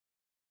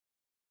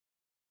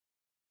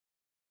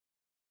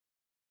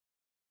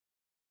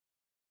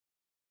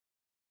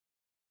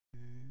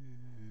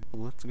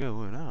What's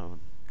going on?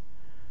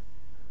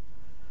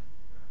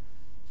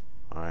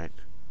 Alright.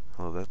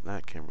 Oh,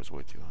 that camera's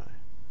way too high.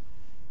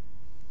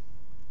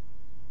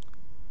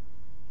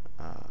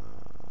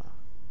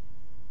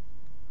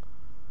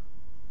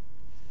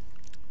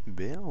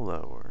 Bit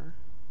lower.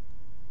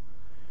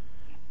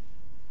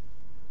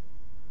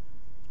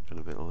 Got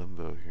a bit of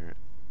limbo here.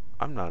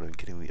 I'm not even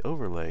kidding. The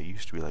overlay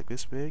used to be like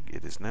this big.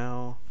 It is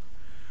now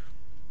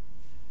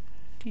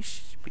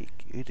this big.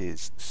 It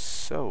is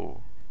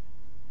so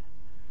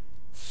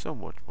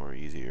much more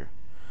easier.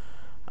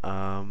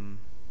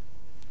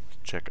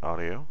 Check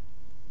audio.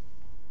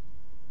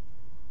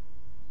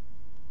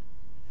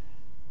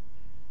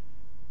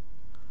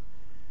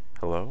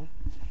 Hello?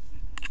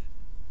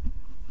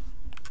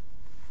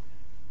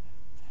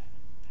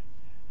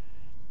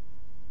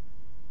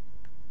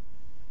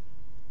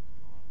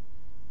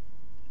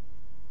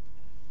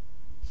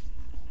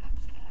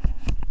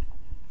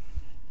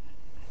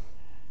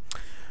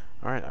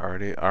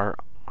 Alright, our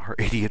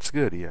idiot's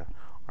good, yeah.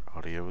 Our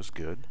audio is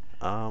good.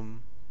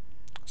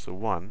 So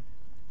one,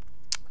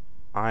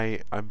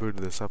 I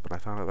booted this up and I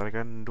found out that I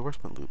got an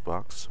endorsement loot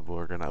box, so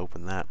we're gonna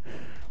open that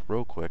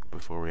real quick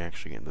before we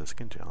actually get into the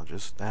skin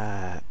challenges.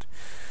 That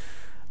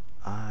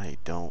I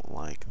don't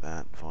like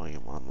that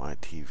volume on my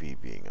TV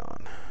being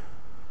on.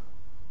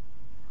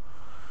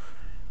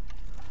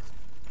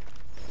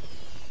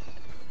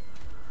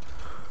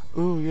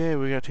 Ooh, yeah,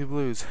 we got 2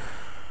 blues.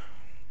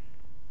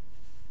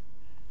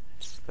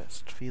 It's the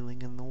best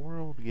feeling in the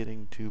world,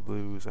 getting 2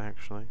 blues,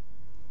 actually.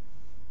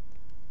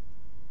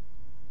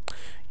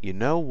 You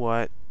know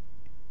what?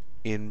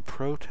 In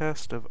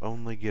protest of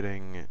only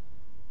getting...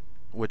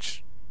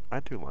 Which, I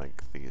do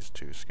like these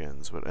 2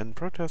 skins, but in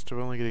protest of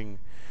only getting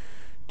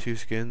 2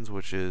 skins,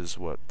 which is,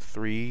 what,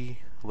 3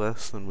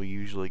 less than we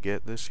usually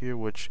get this year,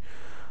 which,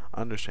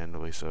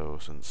 understandably so,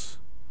 since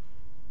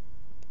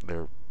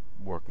they're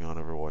working on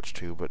Overwatch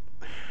 2, but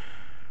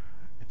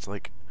it's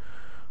like,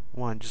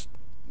 one, just,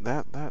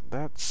 that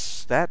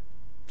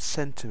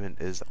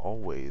sentiment is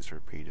always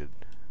repeated.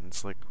 And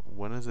it's like,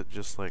 when is it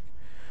just like,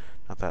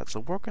 not that. So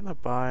we're gonna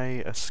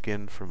buy a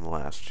skin from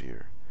last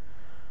year.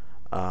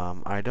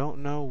 I don't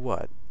know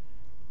what,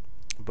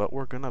 but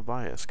we're gonna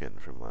buy a skin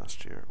from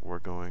last year. We're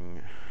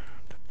going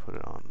to put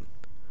it on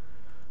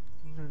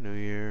Lunar New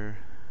Year.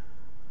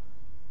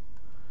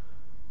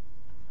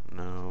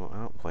 No, I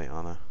don't play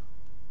Ana.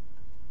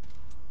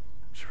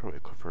 Should probably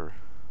equip her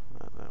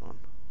that one.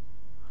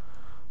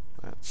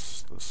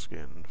 That's the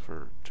skin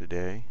for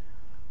today.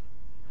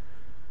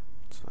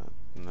 So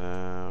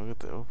no,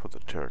 we'll put the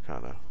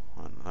terracotta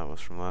one. That was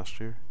from last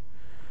year.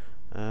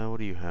 What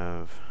do you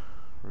have?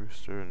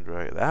 Rooster and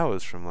Dragon. That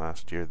was from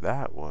last year.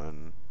 That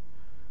one,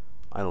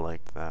 I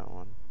liked that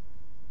one.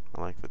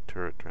 I like the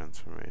turret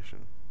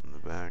transformation in the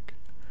back.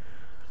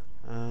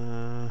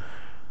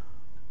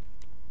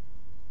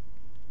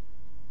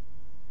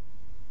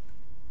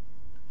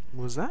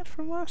 Was that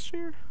from last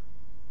year?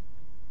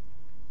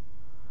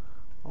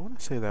 I want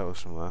to say that was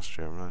from last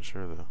year. I'm not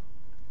sure though.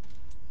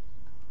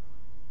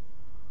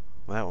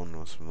 That one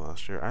was from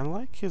last year. I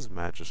like his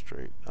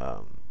magistrate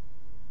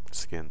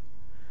skin.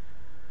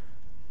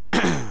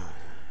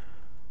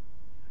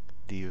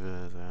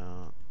 Diva is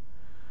out.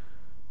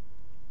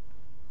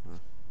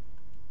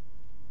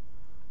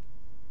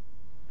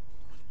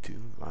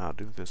 Wow,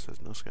 dude, this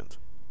has no skins.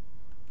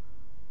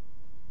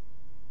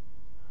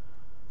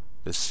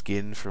 The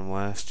skin from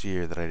last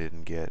year that I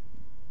didn't get.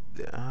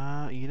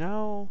 You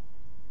know,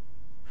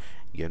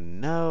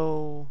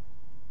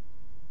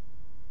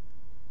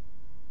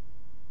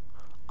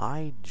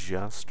 I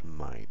just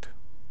might.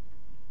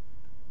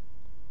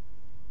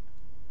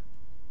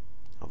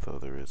 Although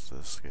there is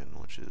this skin,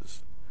 which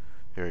is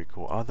very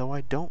cool. Although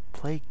I don't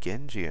play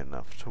Genji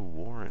enough to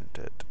warrant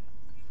it.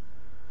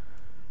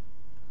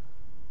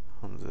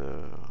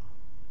 Hanzo.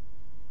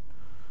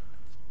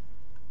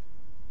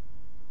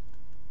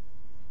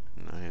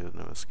 No, he doesn't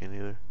have a skin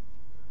either.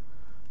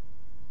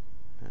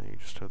 Yeah, you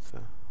just have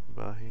the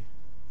Bahi.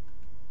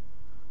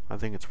 I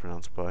think it's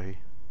pronounced Bahi.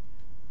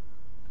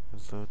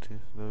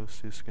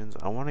 Those two skins.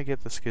 I want to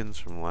get the skins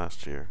from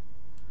last year.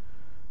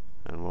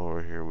 And while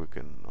we're here, we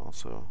can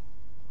also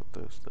put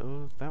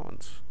that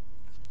one's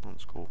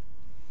cool.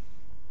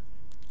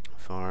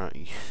 Far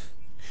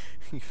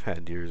you've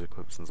had yours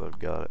equipped since I've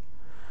got it.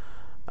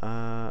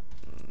 I'll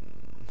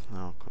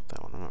equip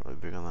that one. I'm not really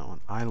big on that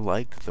one. I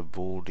liked the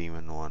Bull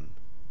Demon one.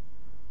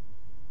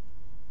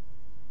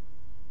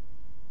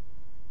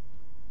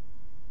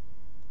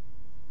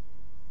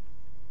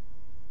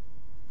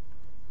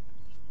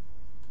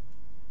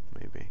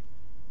 Maybe.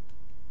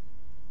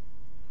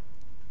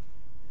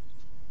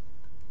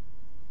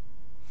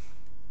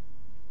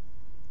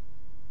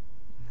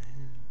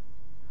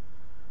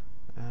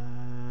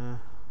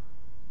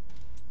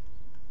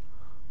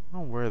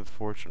 I'll wear the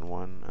Fortune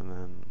one, and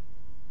then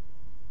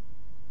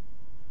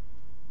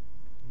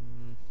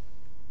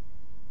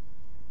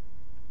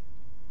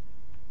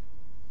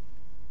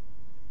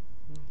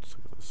let's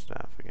look at the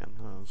staff again.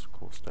 That was a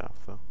cool staff,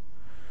 though.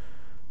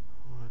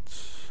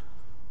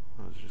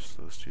 was just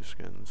those two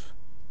skins.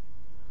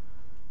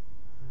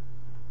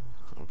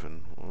 I've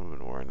been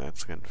wearing that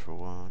skin for a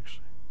while,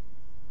 actually.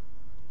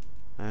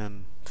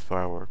 And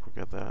firework, we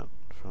got that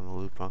from the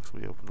loot box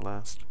we opened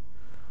last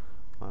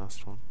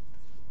one.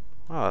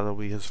 Wow, that'll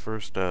be his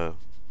first Lunar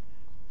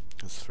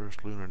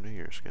New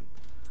Year skin.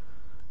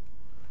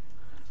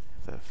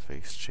 That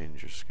face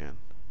changer skin.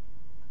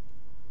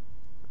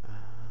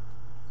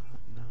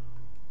 No.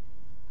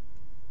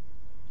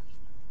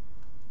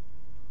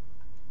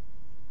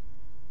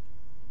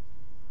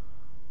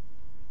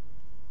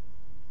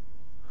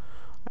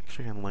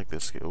 Actually, I kind of like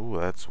this skin. Ooh,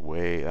 that's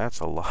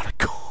a lot of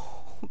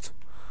gold.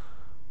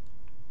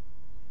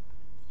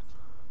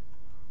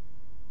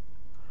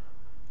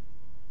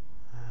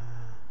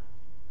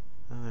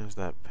 And there's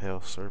that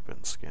Pale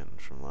Serpent skin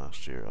from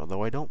last year.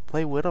 Although I don't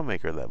play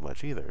Widowmaker that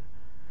much either.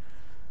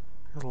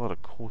 There's a lot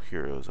of cool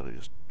heroes that I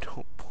just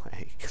don't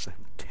play because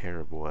I'm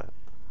terrible at.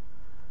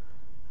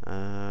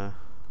 I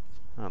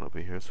don't know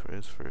if here's for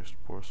his first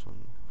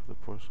porcelain, for the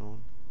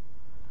porcelain.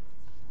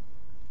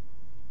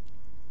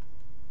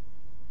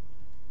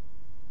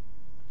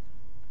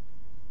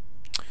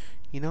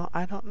 You know,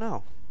 I don't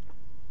know.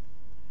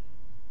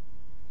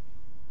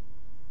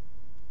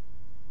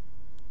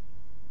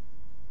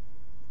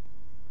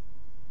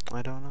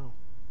 I don't know.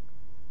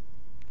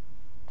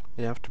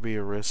 You have to be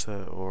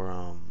Orisa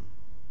or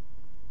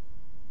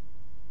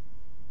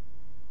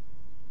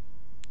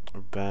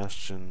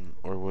Bastion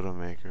or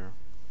Widowmaker.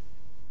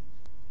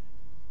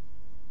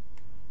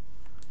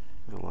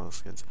 There's a lot of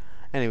skins.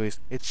 Anyways,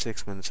 it's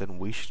 6 minutes and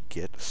we should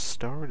get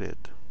started.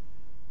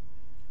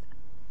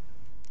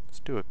 Let's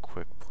do a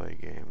quick play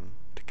game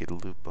to get a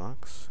loot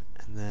box,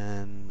 and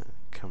then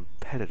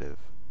competitive.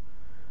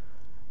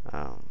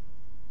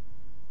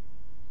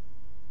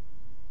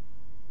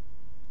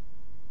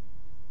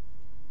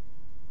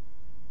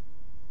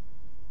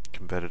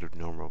 Competitive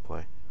normal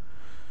play.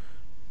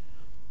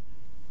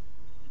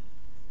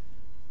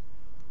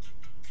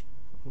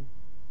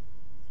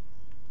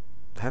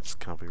 That's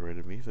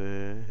copyrighted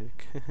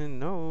music.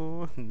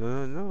 No.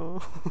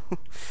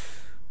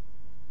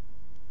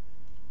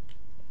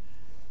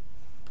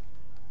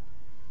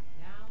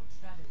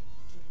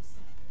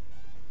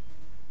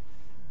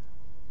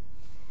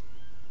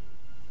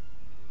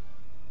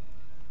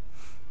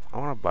 I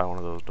want to buy one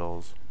of those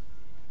dolls.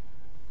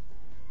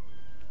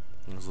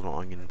 Those little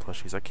onion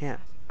plushies. I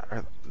can't.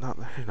 Not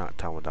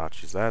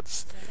Tamagotchis.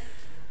 That's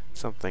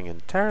something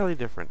entirely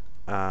different.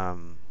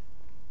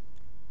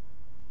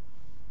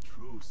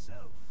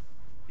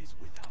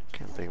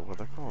 Can't think of what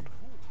they're called.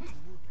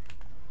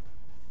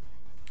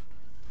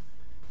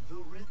 The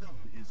rhythm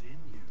is in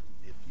you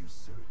if you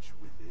search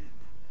within.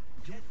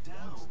 Get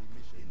down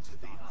into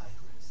the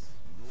iris.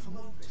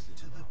 Float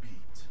to the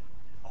beat.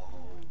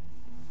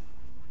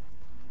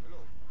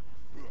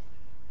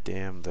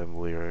 Damn them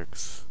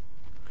lyrics.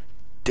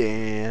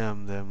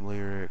 Damn them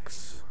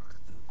lyrics.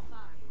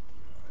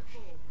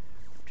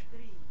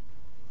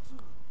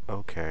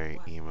 Okay,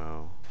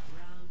 emo.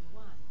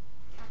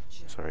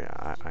 Sorry,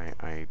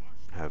 I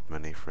have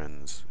many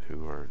friends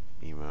who are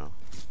emo,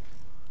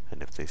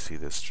 and if they see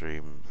this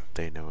stream,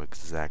 they know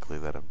exactly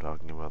that I'm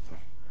talking about them.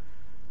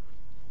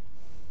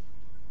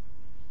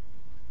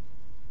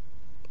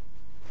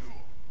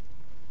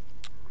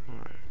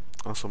 Alright.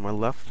 Also, my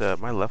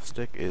left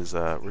stick is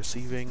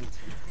receiving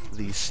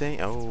the same.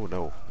 Oh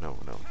no.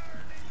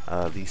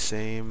 The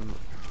same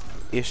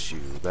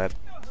issue that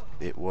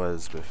it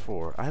was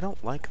before. I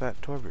don't like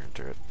that Torbjorn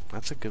turret.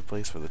 That's a good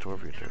place for the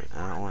Torbjorn turret.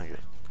 I don't like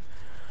it.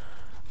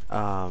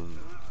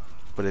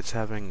 But it's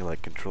having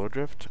like controller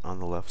drift on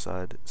the left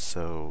side,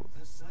 so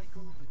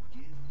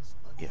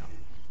yeah.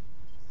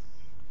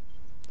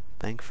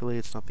 Thankfully,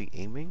 it's not the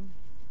aiming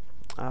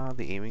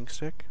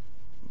stick,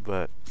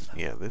 but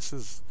yeah,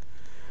 this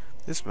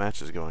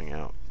match is going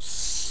out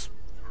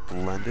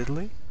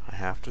splendidly, I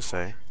have to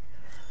say.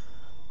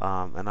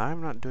 And I'm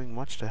not doing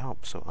much to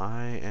help, so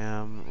I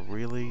am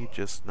really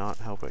just not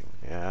helping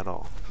at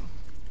all.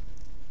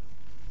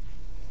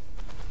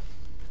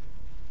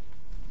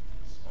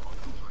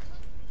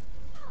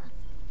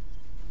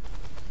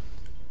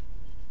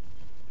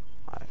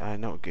 I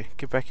know,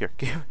 get back here.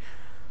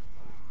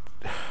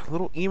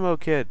 Little emo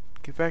kid,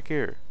 get back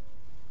here.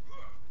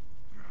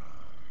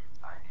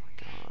 Oh my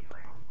god.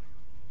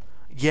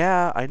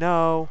 Yeah, I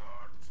know.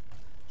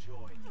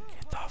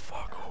 Get the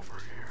fuck over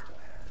here.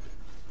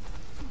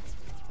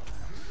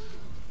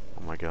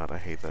 Oh my god, I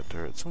hate that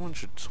turret. Someone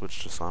should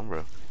switch to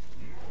Sombra.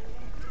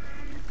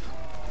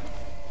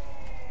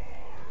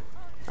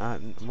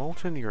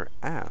 Molten, your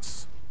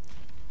ass.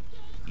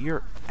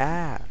 Your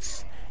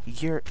ass.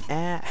 Your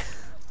ass.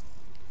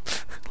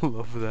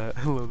 Love that.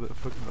 I love that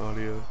fucking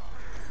audio.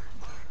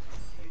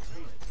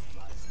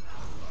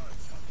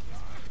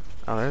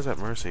 Oh, there's that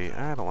Mercy.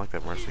 I don't like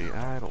that Mercy.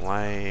 I don't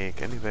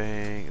like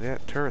anything.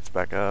 That turret's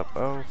back up.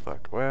 Oh,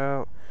 fuck.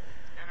 Well,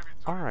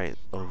 alright,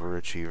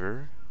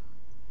 overachiever.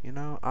 You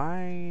know,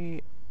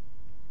 I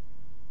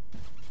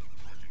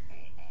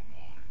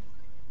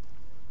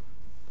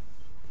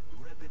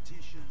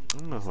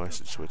don't know who I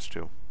should switch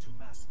to.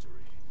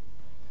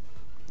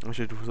 I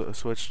should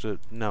switch to...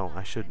 No,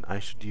 I shouldn't. I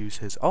should use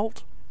his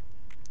ult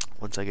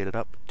once I get it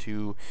up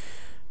to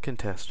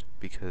contest,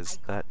 because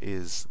that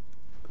is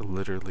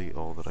literally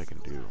all that I can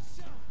do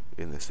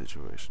in this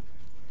situation.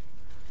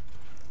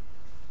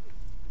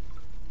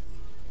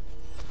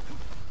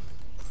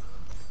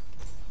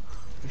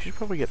 We should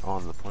probably get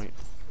on the point.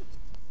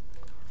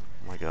 Oh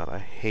my god, I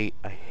hate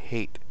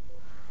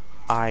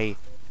that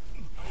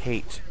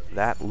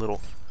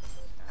little...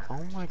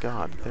 Oh my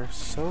god, they're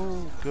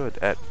so good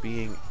at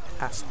being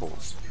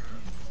assholes.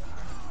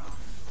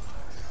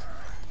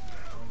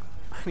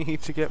 I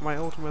need to get my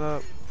ultimate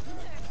up.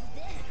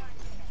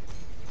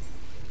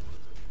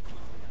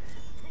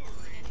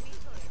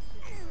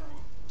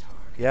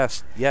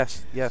 Yes,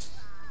 yes, yes.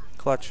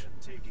 Clutch.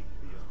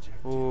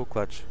 Ooh,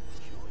 clutch.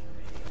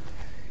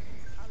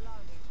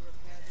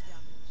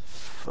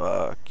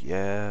 Fuck,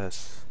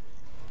 yes.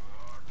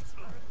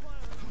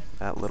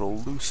 That little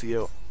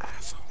Lucio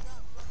asshole.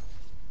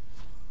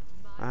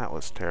 That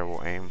was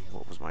terrible aim.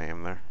 What was my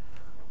aim there?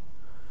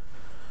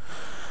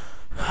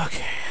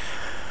 Okay.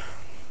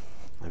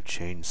 I've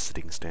changed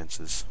sitting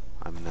stances.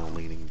 I'm now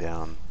leaning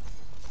down.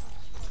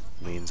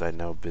 Means I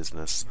know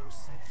business.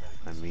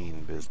 I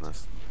mean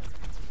business.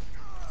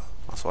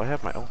 Also, I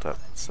have my ult up,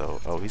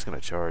 so... Oh, he's gonna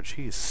charge.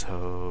 He's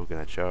so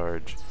gonna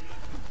charge.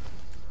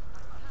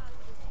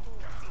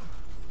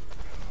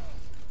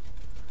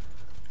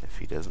 If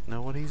he doesn't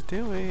know what he's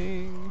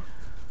doing...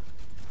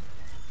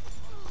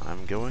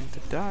 I'm going to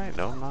die.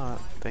 No, I'm not.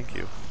 Thank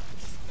you.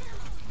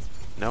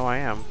 No, I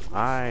am.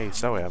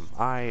 So am.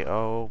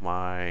 Oh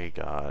my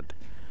god.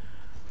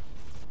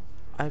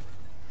 I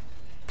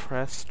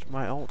pressed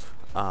my ult.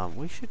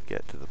 We should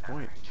get to the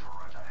point.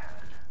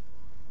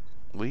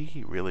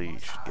 We really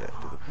should get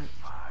to the point.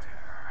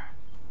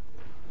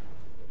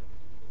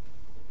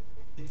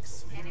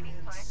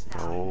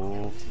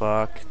 No,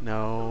 fuck.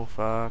 No,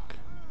 fuck.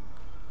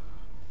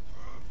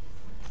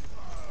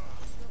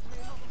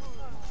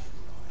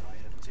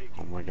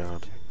 Oh my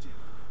god.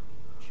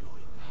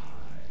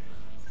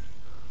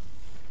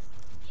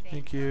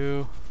 Thank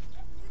you.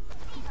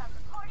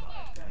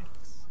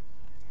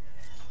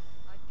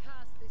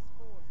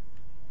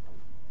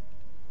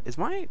 Is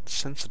my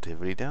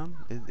sensitivity down?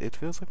 It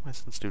feels like my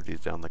sensitivity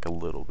is down like a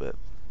little bit.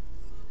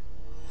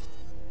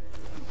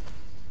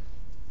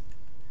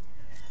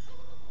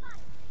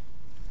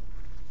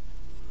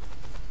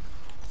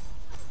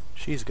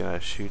 She's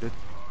gonna shoot it.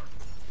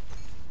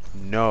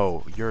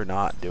 No, you're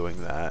not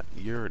doing that.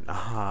 You're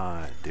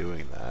not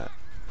doing that.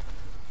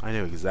 I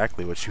knew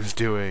exactly what she was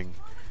doing.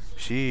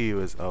 She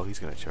was... Oh, he's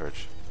gonna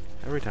charge.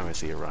 Every time I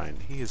see Orion,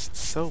 he is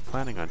so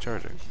planning on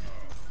charging.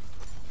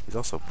 He's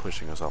also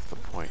pushing us off the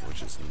point,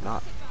 which is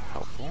not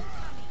helpful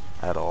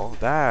at all.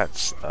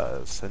 That's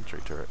a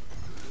sentry turret.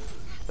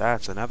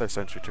 That's another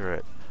sentry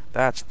turret.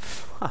 That's...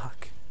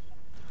 Fuck.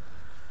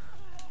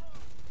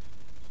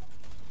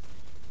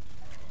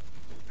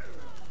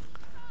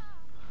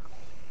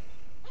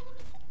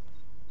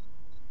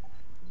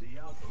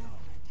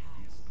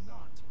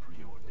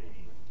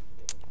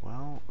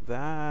 Well,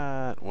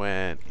 that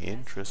went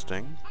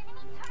interesting.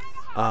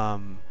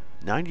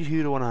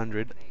 92 to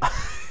 100.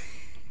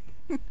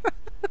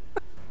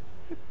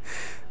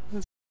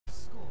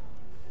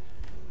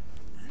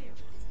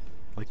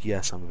 Like,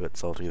 yes, I'm a bit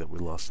salty that we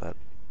lost that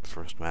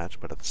first match,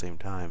 but at the same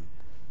time,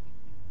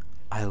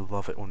 I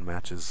love it when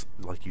matches,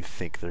 like, you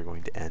think they're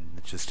going to end.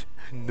 It's just,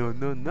 no,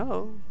 no,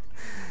 no.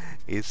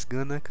 It's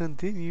gonna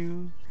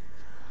continue.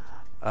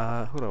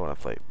 Who do I want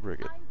to fight?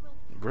 Brigitte.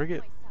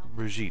 Brigitte?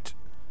 Brigitte.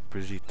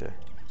 Brigitte.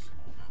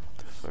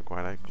 Fuck,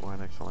 why'd I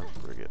call her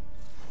Brigitte?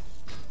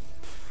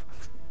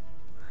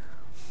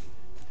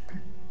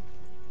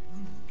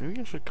 Maybe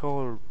I should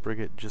call her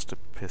Brigitte just to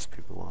piss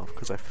people off,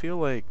 because I feel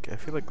like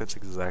that's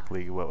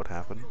exactly what would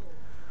happen.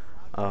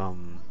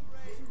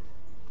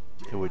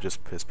 It would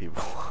just piss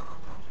people off.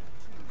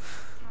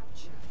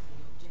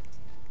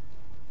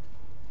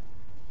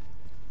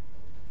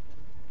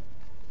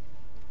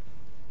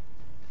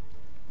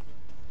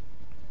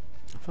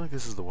 I feel like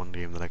this is the one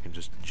game that I can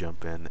just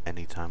jump in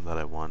anytime that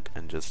I want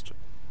and just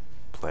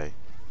play.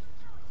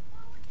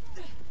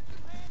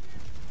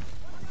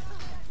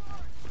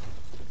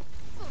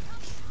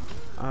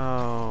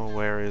 Oh,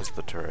 where is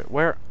the turret?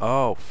 Where?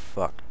 Oh,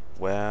 fuck.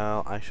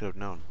 Well, I should have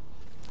known.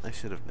 I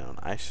should have known.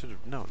 I should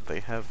have known. They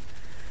have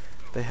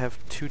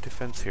two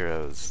defense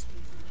heroes,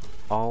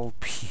 all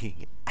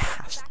being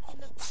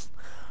assholes.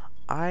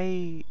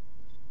 I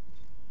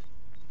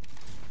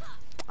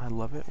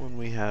love it when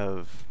we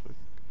have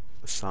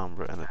a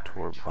Sombra and a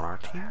Torb on our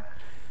team,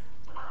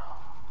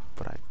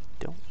 but I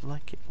don't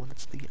like it when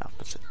it's the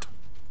opposite.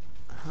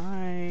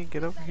 Hi,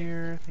 get over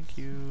here. Thank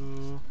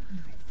you.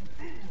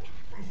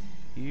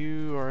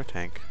 You are a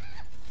tank.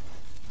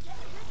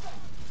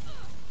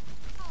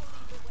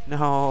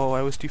 No,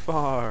 I was too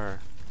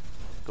far.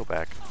 Go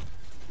back.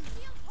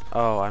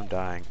 Oh, I'm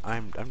dying.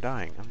 I'm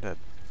dying. I'm dead.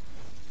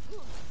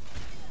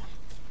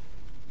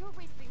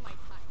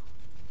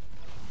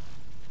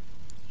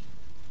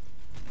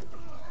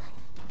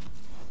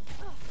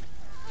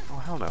 Oh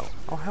hell no.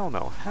 Oh hell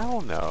no,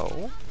 hell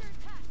no.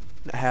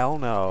 Hell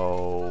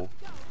no.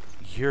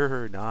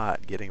 You're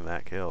not getting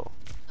that kill.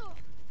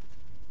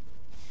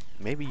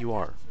 Maybe you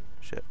are.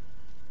 Shit.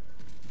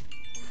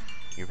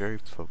 You're very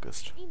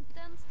focused.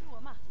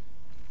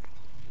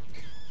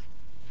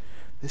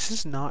 This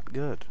is not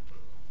good.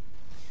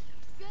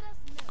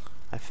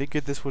 I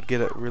figured this would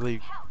get it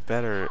really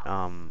better,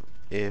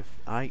 if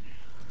I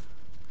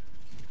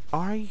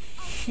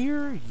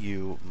hear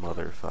you,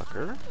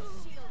 motherfucker.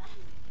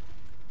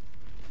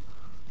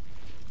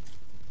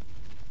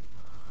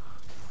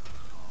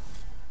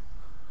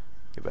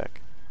 Get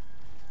back.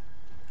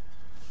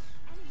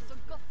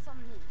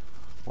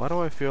 Why do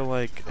I feel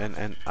like,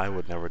 and I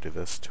would never do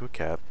this to a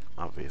cat,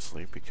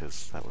 obviously,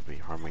 because that would be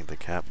harming the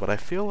cat, but I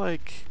feel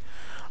like,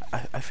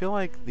 I feel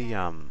like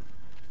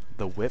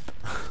the whip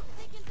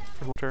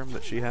term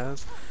that she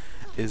has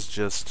is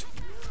just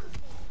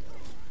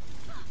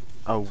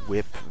a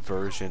whip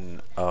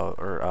version of,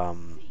 or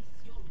an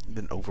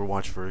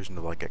Overwatch version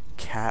of like a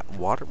cat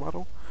water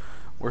bottle,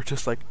 where it's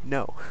just like,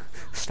 no,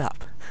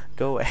 stop,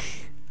 go away.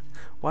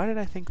 Why did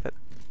I think that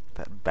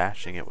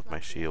bashing it with my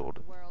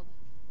shield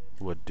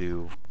would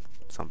do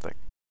something?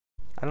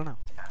 I don't know.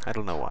 I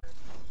don't know why.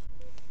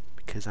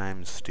 Because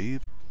I'm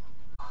stupid.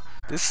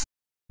 This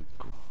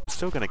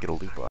still gonna get a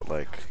loop out,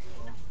 like.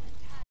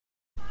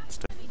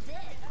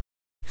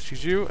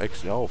 Excuse you?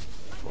 Oh,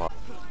 fuck.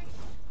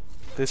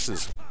 This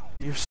is.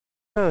 You're so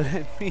good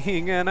at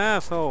being an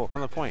asshole.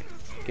 On the point.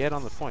 Get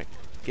on the point.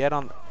 Get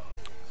on.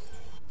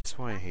 That's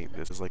why I hate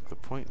this. Is like the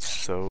point's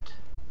so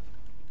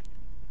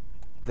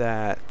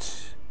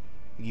that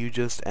you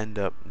just end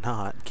up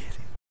not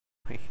getting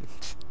the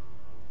point.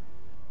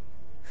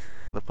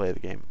 Let's play the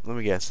game. Let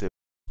me guess.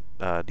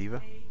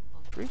 Diva?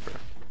 Reaper.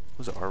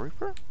 Was it our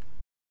Reaper?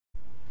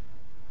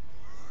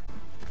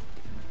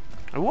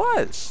 It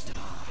was!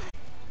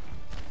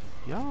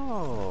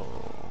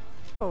 Yo!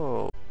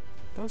 Oh,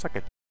 that was like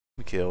a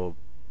kill.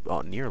 Oh,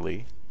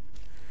 nearly.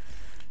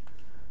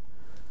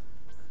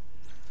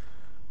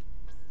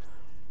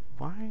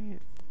 Why?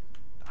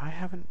 I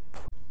haven't.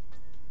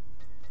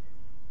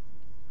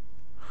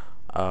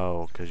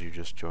 Oh, because you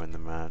just joined the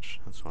match.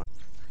 That's why.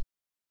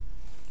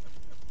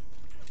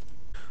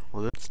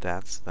 Well, there's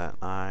stats that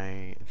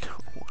I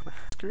don't want to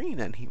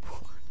screen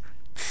anymore.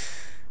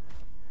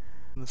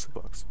 In this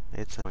box.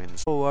 It's in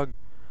the log.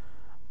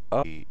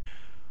 Oh,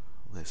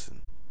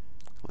 listen.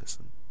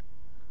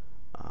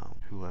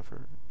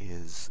 Whoever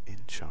is in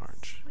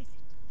charge.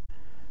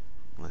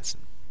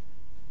 Listen.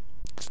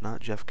 It's not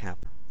Jeff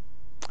Kaplan.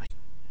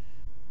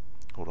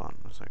 Hold on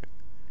a second.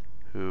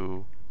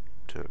 Who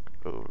took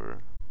over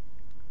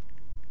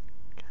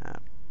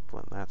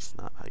Kaplan? That's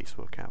not how you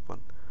spell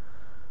Kaplan.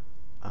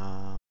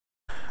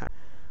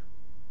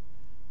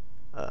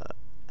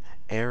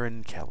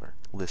 Aaron Keller.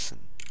 Listen,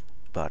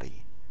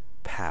 buddy.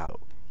 Pow,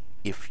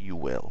 if you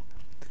will.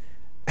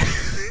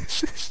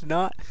 This is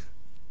not...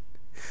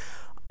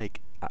 Like,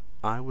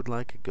 I would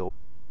like a gold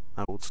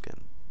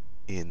skin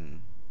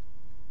in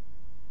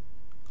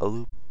a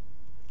loop.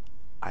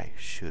 I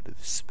should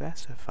have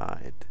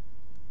specified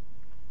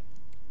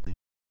the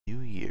New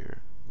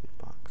Year loot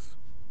box.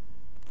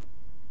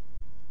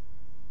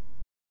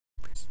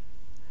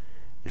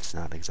 It's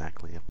not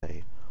exactly a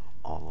play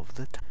all of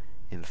the time.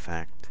 In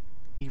fact,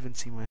 even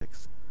see my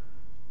picks.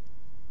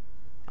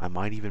 I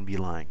might even be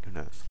lying, who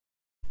knows?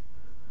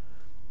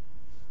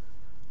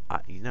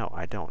 You know,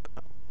 I don't.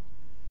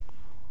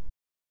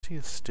 She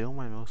is still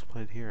my most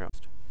played hero.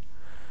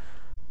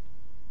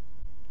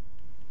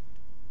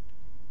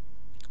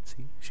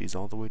 See, she's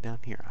all the way down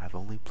here. I've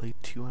only played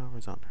 2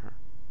 hours on her.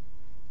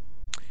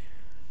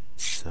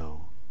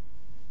 So,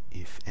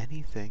 if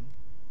anything,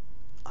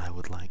 I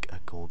would like a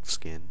gold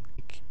skin,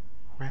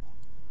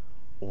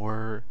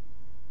 or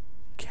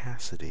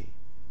Cassidy.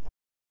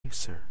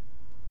 Sir.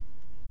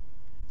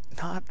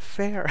 Not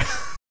fair.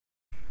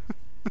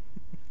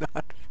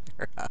 Not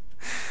fair.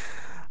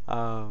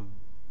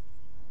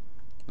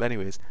 But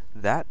anyways,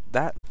 that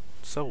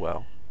so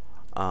well.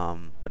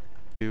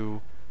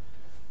 Do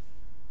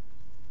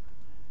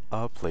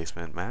a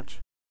placement match.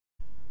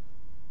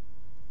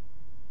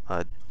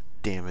 A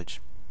damage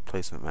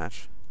placement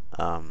match.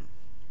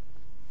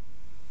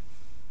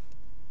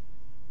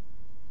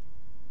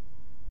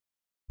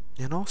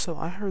 And also,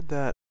 I heard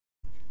that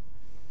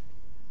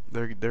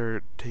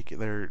they're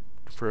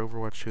for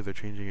Overwatch 2, they're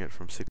changing it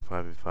from 6 to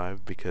 5v5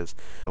 because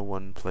no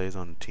one plays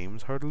on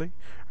teams hardly,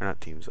 or not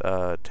teams,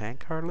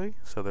 tank hardly.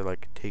 So they're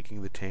like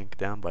taking the tank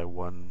down by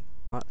one.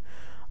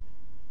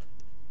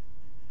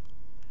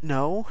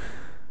 No,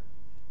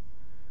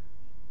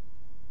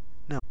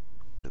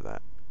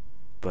 that.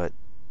 But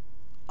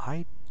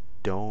I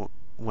don't.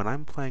 When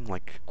I'm playing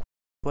like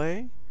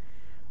play,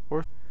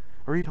 or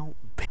you don't.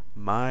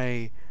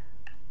 My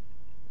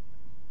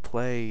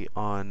play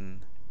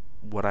on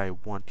what I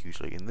want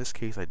usually. In this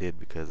case I did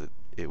because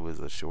it was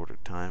a shorter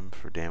time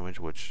for damage,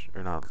 or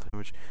not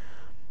damage,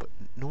 but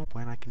no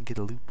when I can get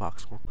a loot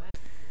box.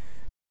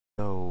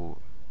 So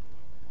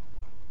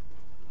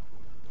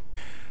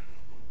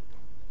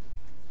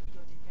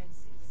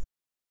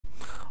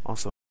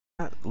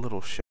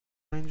little shadow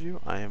behind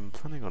you, I am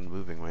planning on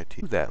moving my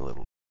TV to that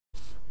little.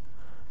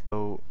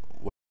 So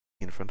what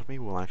in front of me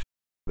will actually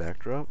be a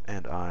backdrop,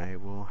 and I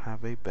will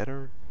have a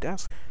better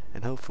desk,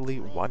 and hopefully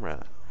why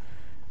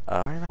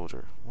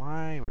soldier?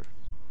 Why?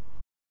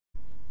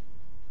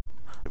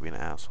 I'd be an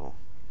asshole.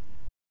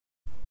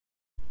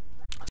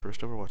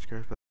 First Overwatch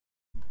character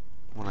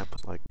when I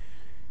put like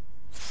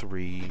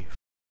 3,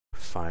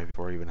 5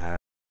 before I even had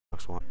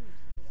Xbox One.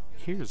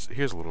 Here's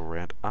a little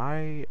rant.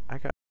 I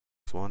got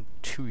Xbox One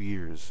 2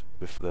 years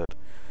before that,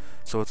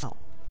 so it's now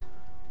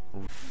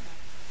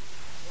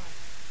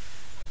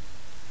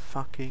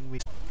fucking me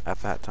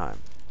at that time.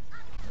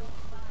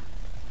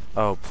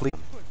 Oh please,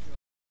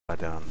 lie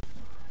down.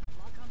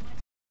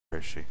 Where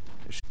is she?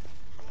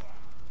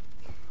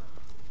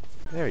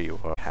 There you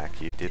are. Hack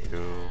you did.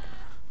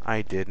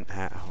 I didn't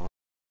have.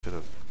 Should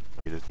have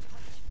waited.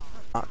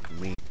 Fuck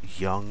me,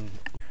 young.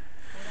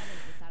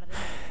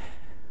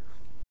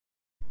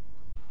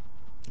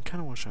 I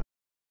kind of wish I had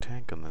a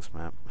tank on this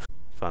map.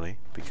 Funny,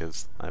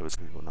 because I was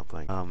not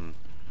playing.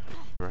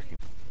 Wrecking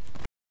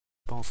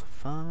ball's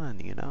fun,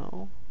 you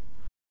know.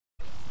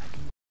 I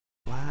can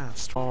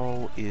blast.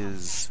 All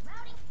is.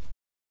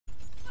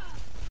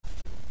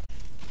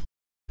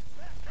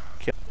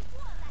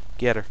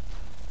 Get her.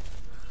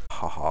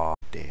 Haha,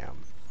 damn.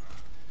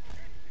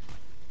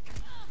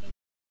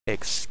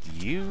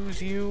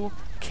 Excuse you?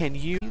 Can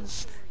you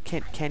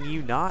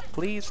not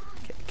please?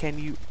 Can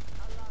you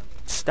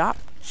stop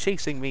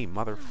chasing me,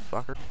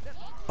 motherfucker?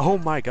 Oh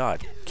my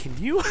god. Can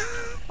you?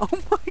 Oh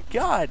my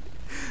god.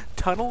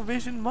 Tunnel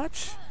vision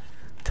much?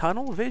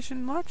 Tunnel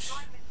vision much?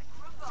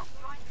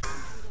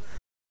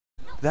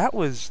 That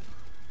was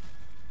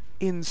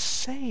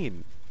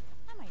insane.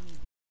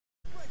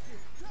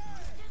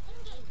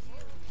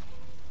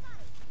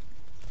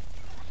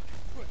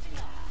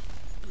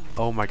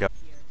 Oh my god.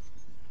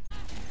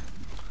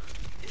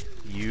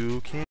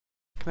 You can't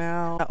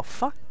now. Oh,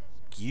 fuck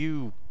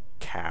you,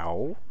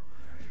 cow.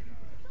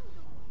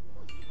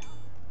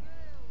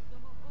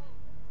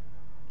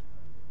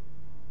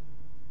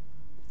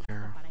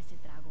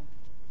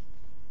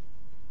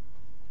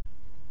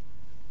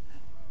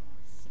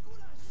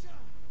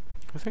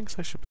 Who thinks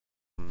I should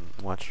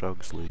Watch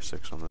Dogs League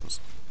 6 on this?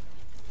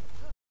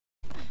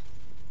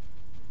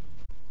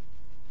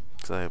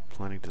 Because I have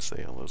plenty to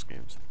say on those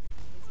games.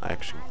 I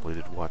actually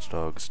completed Watch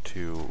Dogs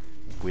 2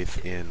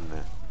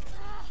 within.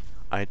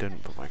 I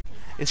didn't put my.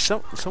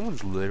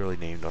 Someone's literally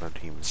named on our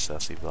team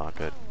Sussy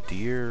Vodka.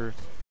 Dear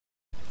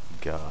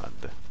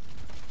God.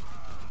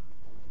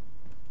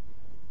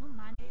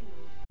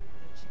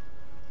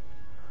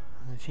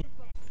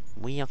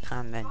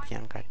 Welcome to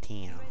Junker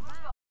Team.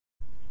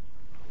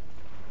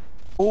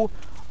 Oh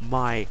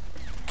my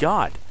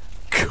god!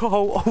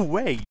 Go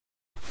away!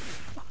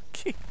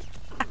 Fucking.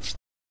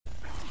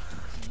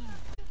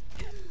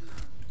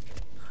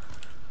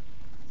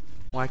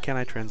 Why can't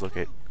I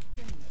translocate?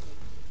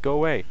 Go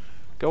away!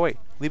 Go away!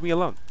 Leave me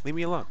alone! Leave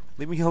me alone!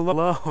 Leave me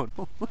alone!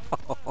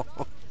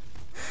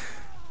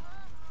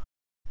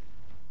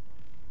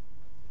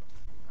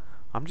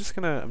 I'm just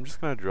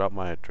gonna drop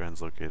my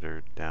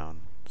translocator down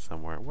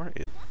somewhere. Where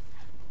is it?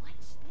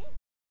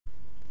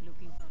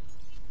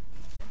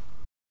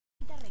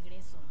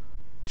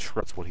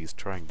 That's what he's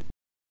trying to do.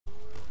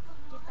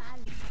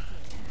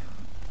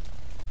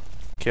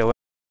 Kill him.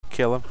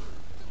 Kill him.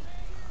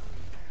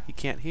 He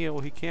can't heal.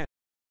 He can't.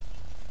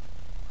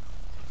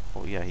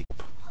 Oh yeah, he.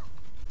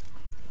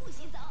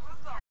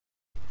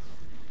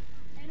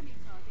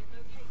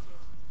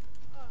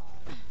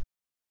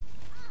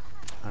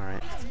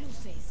 Alright.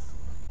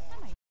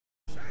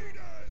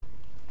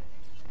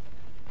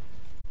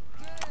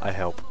 I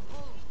help.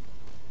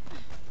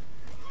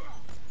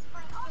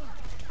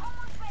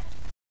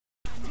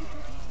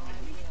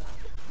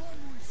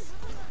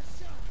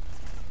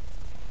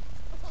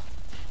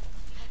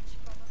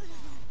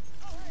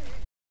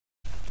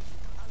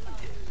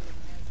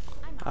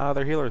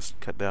 Their healer's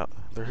cut out.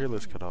 Their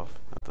healer's cut off.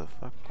 What the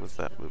fuck was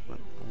that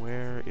movement?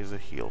 Where is a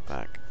heal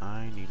pack?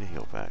 I need a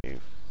heal pack.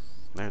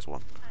 There's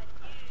one.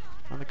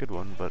 Not a good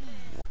one, but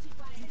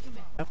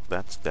yep,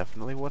 that's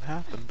definitely what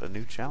happened. A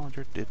new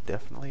challenger did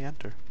definitely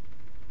enter.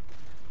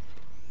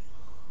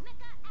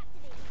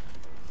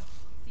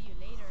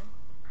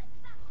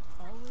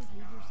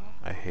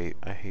 I hate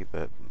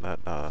that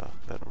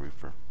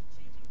Reaper.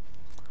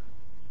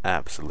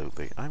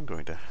 Absolutely. I'm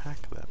going to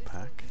hack that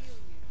pack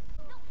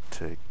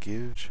to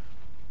give.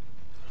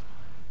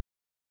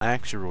 I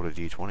actually rolled a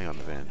d20 on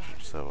advantage,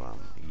 so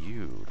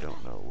you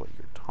don't know what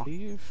you're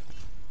talking.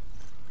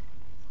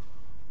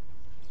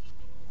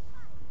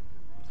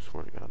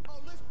 Swear to God.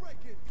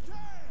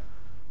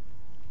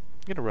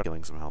 I'm gonna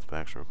healing some health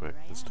packs real quick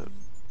just to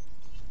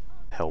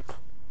help.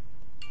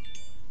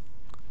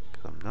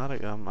 Cause I'm not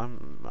a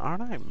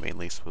aren't I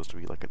mainly supposed to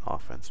be like an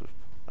offensive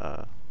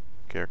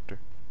character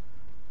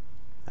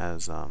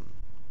as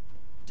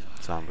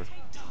Sombra?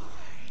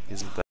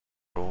 Isn't that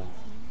cool?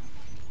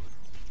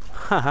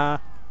 Haha.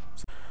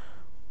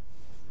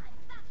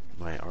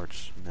 My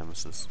arch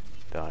nemesis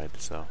died,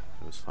 so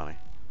it was funny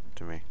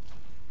to me.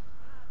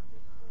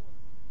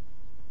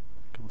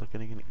 Good luck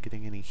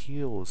getting any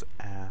heals,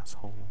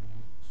 assholes.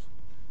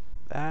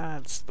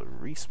 That's the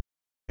respawn.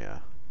 Yeah.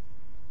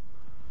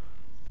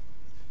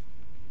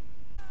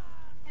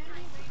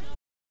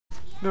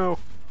 No.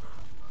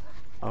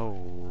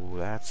 Oh,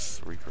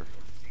 that's Reaper.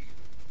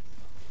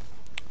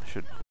 I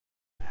should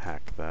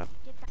hack that.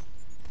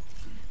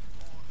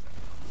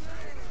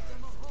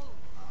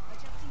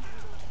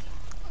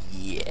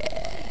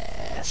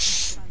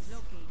 Yes!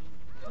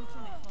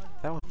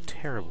 That was a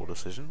terrible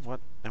decision. What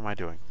am I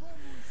doing?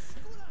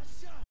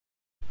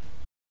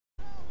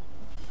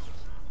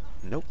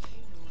 Nope.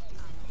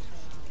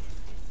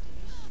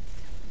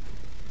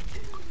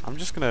 I'm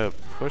just gonna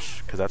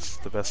push, because that's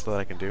the best that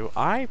I can do.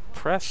 I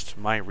pressed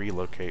my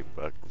relocate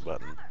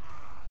button.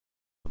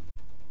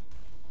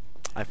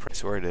 I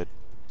swear I did.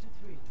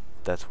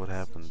 That's what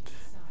happened.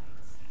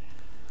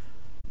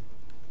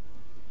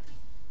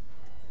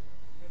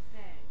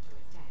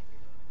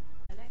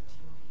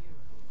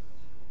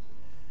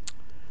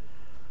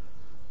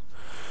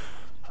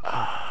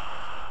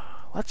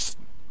 Let's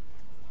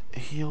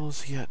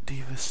heals yet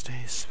Diva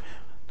stays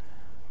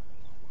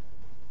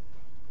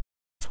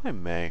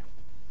spamming.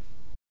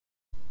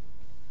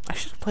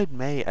 Let's play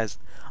May.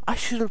 I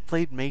should have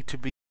played May as to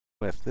be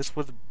with. This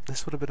would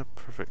have been a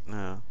perfect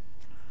no.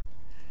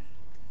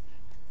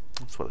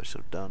 That's what I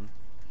should have done.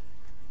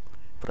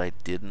 But I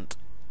didn't.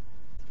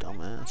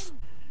 Dumbass.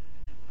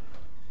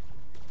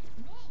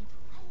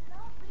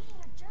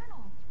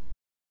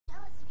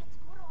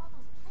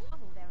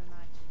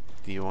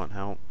 Do you want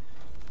help?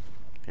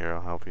 Here,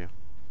 I'll help you.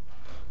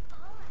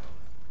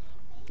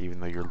 Even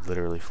though you're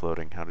literally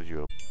floating, how did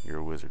you? You're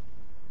a wizard.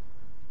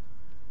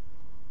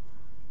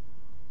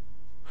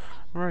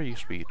 Remember I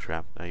used to be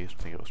trapped. I used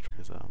to think it was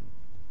because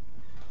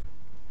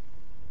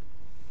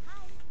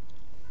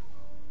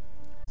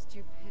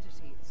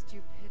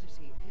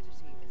Stupidity is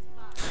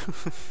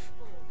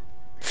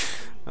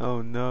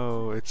oh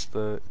no, it's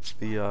the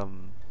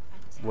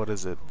what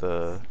is it?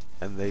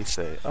 And they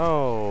say,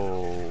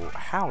 "Oh,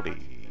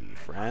 howdy,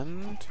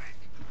 friend."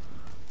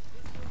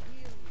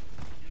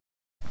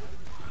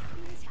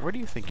 Where do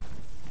you think?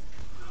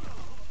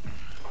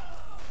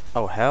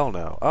 Oh hell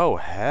no! Oh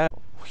hell!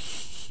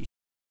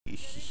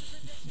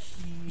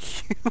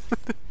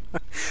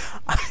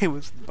 I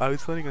was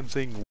planning on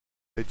saying.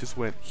 It just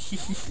went.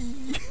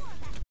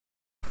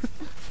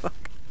 Fuck.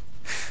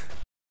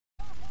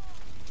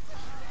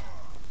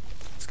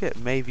 Let's get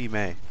May v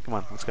May. Come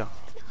on, let's go.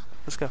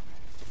 Let's go.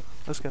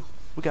 Let's go.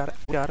 We got it.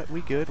 We got it.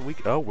 We good.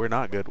 Oh, we're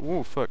not good.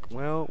 Oh fuck.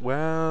 Well.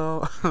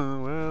 Well.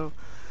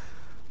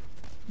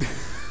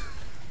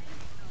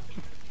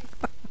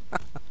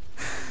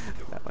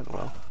 That went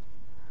well.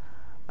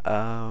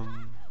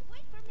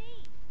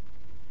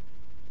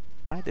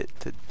 I did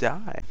to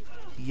die.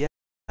 Yeah.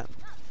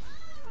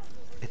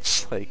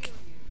 It's like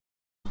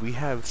we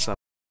have some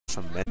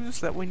menus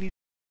that we need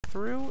to go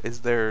through.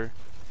 Is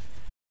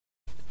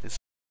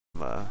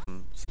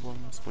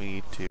problems we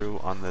need to do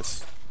on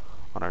this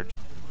on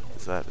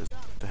is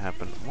to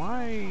happen?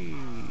 Why?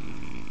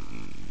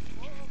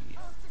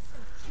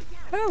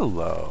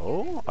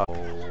 Hello.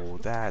 Oh,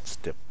 that's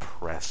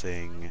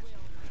depressing.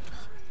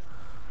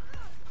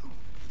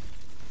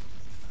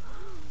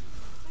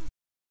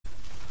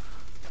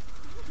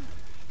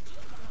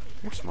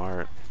 You're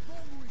smart.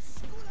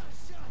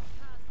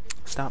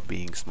 Stop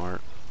being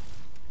smart.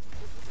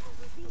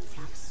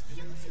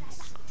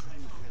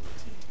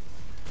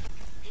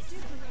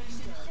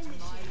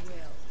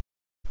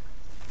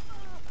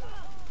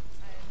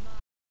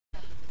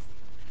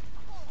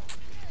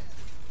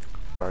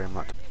 Sorry, I'm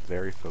not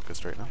very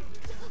focused right now.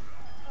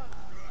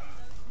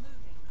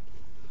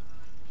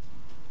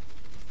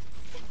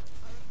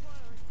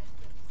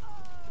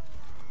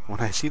 When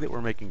I see that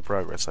we're making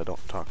progress, I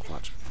don't talk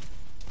much.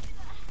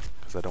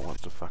 Because I don't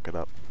want to fuck it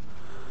up.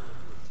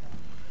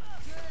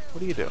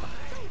 What are you doing?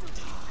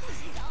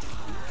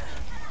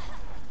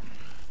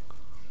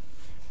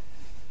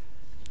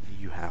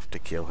 You have to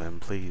kill him,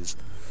 please.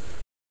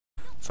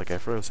 It's like I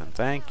froze him.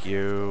 Thank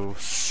you.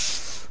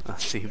 I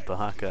see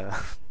Baka.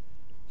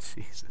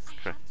 Jesus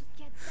Christ.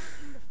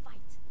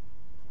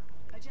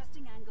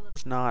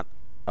 It's not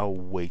a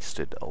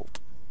wasted ult.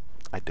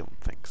 I don't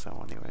think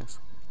so, anyways.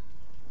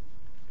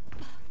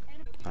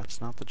 That's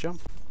not the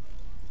jump.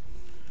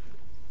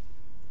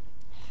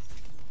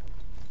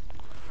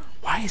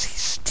 Why is he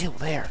still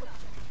there?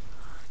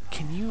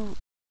 Can you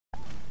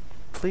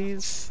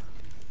please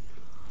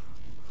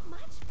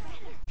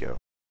go?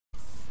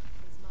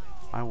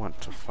 I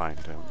want to find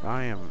him.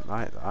 I'm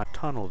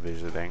tunnel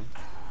visiting.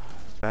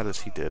 That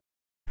is he did.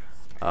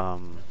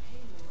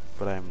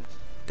 But I'm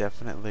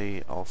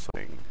definitely also.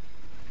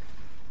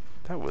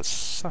 That was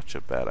such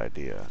a bad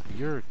idea.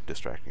 You're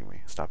distracting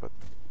me. Stop it.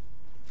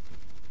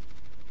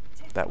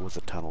 That was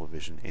a tunnel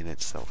vision in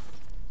itself.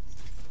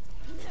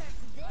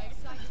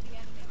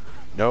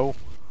 No.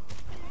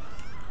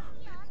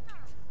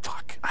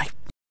 Fuck, I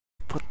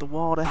put the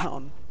wall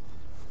down.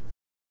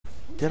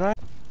 Did I?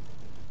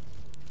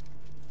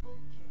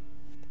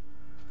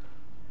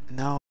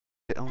 No,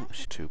 it only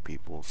two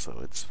people, so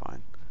it's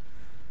fine.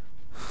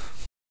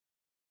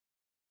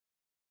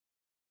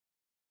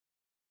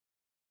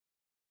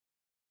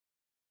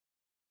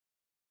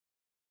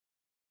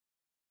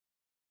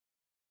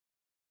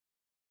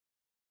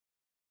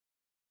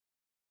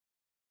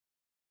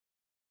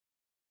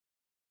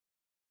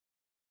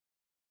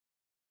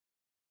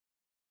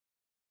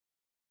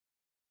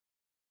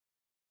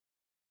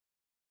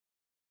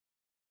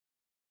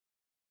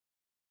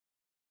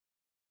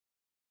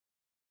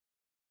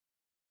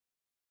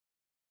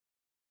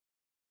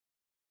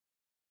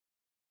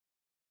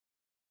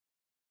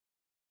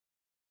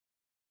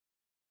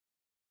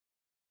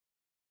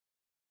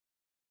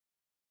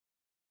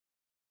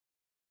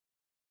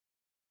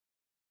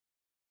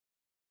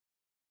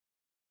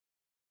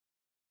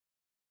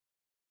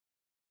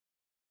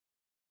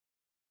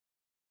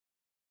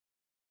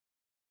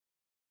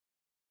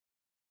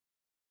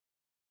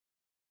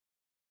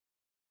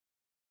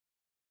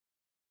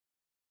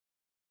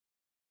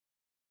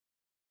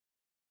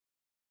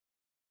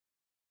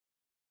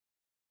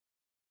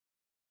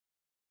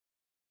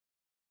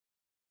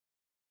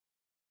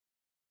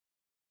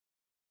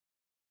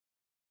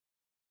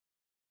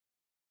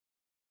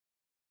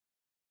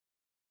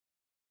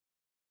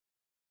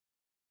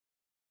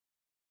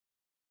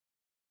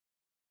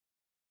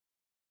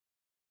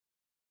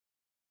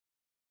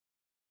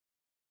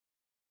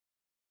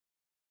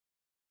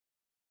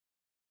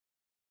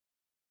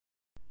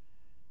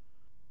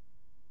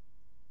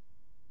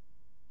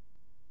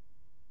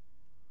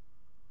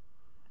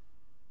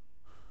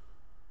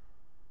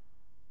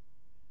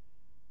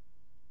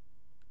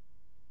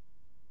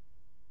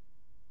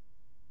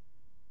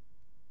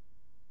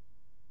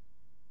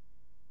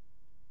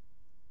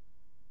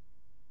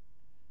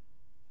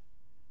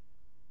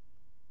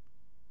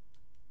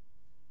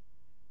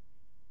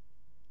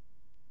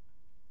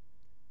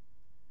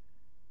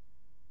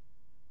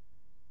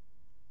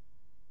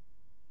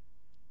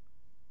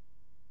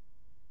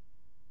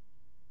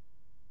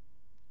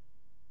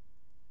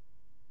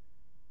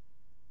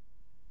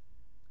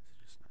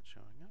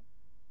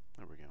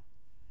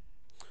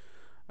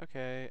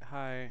 Okay,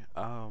 hi.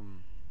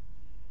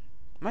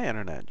 My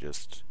internet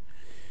just...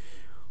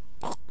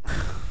 I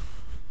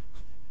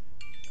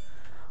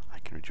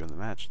can rejoin the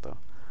match, though.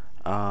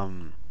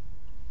 My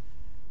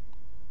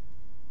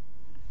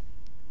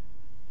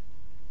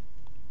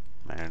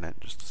internet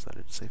just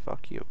decided to say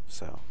fuck you,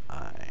 so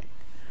I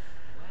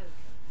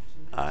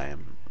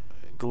am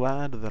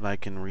glad that I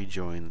can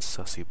rejoin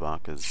Sussy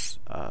Baka's,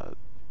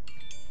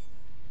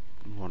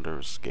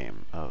 wondrous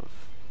game of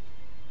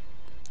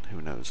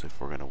who knows if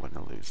we're gonna win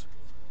or lose.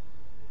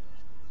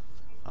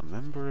 A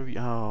member of...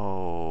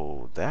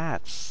 Oh,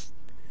 that's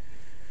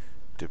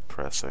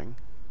depressing.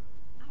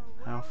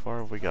 How far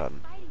have we gotten?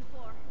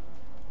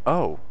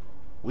 Oh,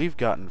 we've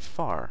gotten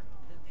far.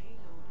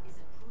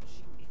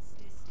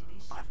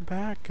 I'm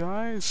back,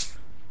 guys.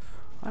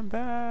 I'm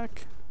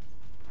back.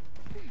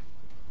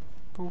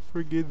 Don't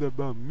forget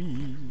about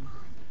me.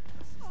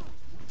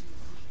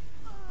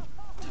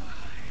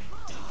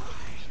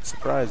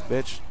 Surprise,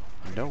 bitch.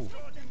 No.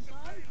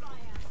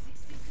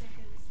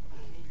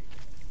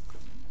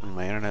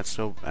 My internet's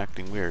still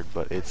acting weird,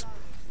 but it's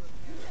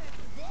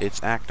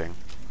acting.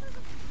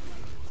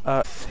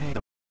 Thank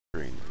the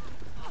screen.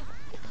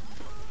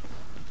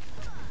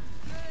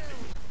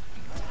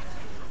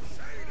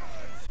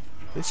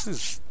 This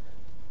is...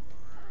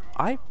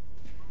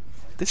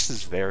 This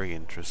is very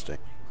interesting.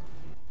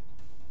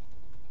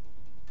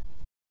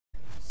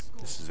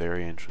 This is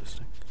very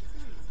interesting.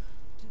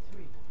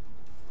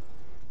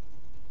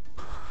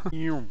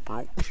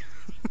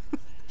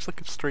 It's like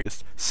it straight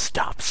just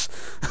stops.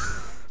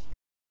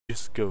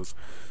 Just goes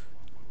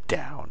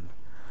down.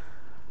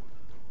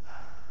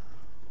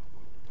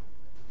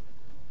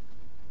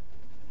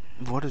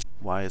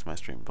 Why is my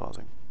stream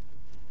pausing?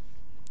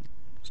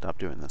 Stop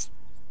doing this.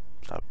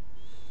 Stop.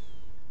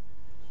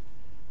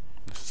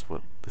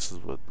 This is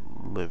what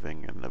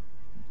living in a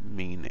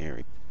mean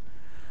area.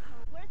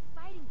 Worth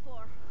fighting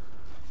for.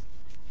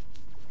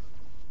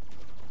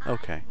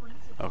 Okay.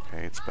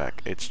 Okay, it's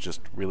back. It's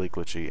just really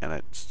glitchy and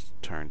it's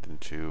turned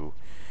into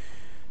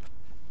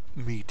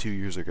me 2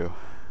 years ago.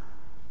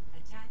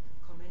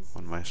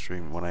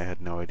 When I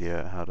had no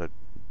idea how to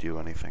do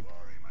anything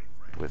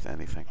with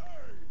anything.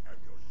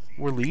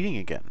 We're leading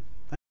again.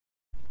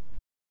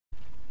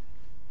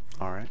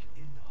 Alright.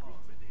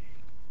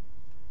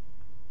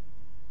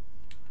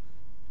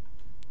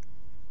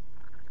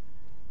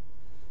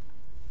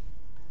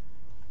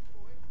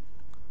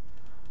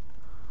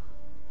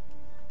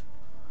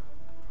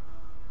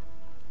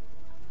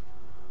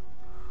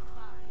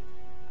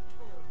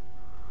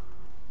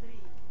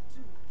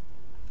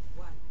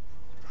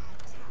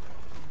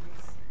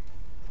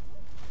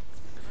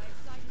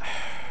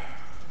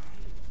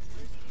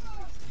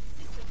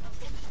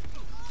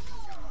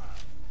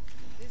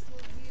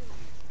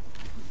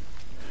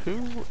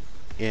 Who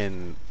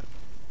in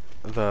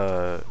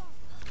the...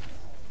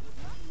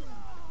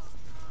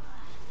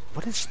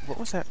 What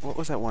was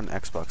that one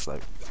Xbox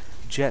like?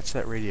 Jet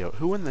Set Radio.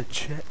 Who in the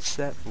Jet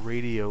Set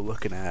Radio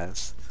looking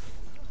ass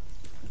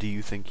do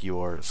you think you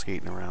are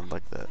skating around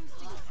like that?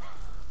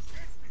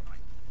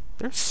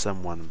 There's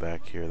someone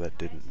back here that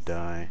didn't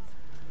die.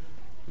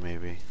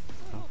 Maybe.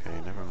 Okay,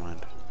 never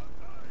mind.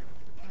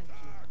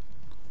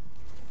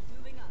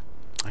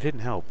 I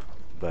didn't help,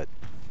 but...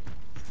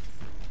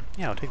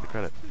 Yeah, I'll take the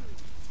credit.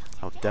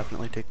 I'll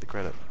definitely take the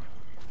credit.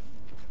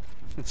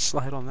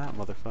 Slide on that,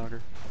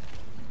 motherfucker.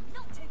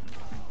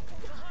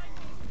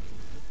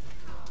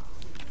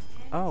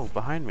 Oh,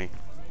 behind me.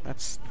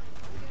 That's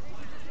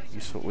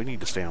useful. We need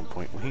to stay on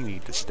point. We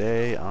need to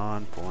stay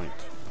on point.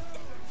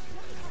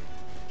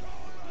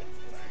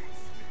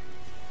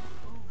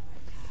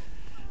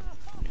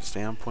 We need to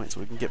stay on point so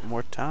we can get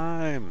more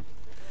time.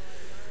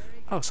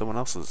 Oh, someone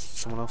else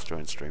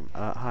joined stream.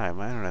 Hi,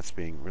 my internet's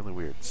being really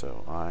weird,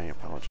 so I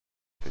apologize.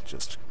 It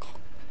just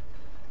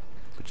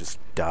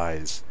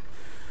dies.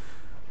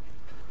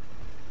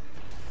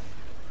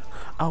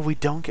 Oh, we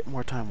don't get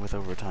more time with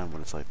overtime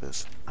when it's like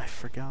this. I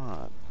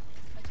forgot.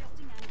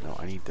 No,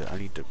 I need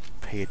to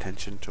pay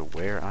attention to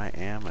where I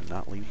am and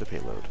not leave the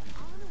payload.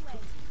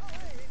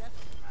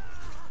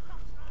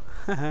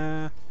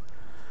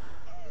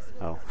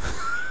 Oh.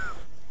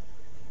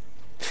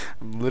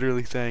 I'm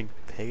literally saying,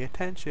 pay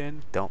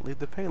attention, don't leave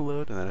the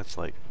payload, and then it's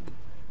like,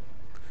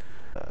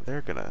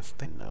 they're gonna,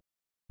 they know.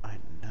 I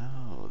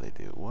know they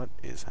do. What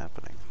is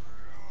happening?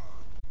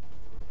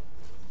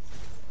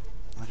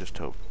 I just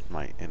hope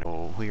my,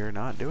 oh, we are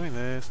not doing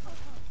this.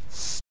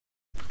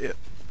 It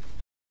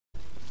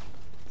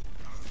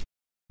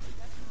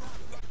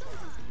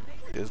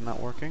is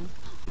not working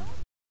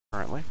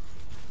currently.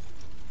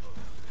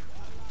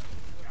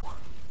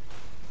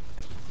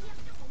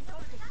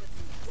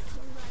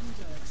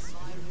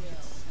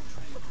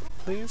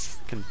 Please?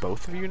 Can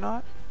both of you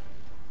not?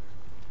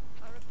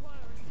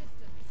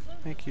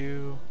 Thank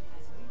you.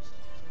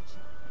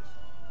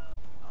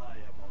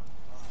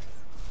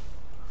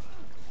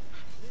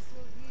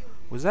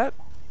 Was that?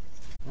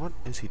 What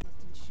is he doing?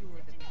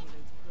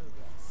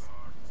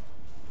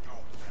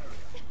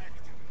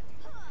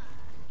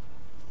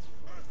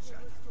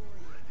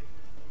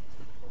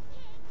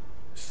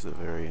 is a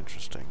very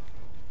interesting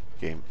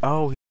game.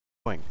 Oh, he's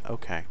going.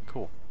 Okay,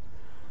 cool.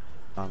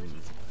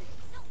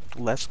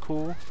 Less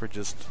cool for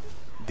just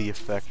the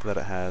effect that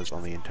it has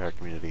on the entire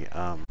community.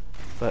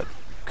 But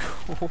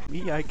cool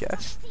me, I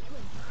guess.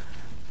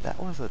 That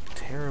was a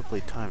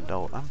terribly timed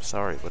ult. I'm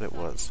sorry, but it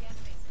was.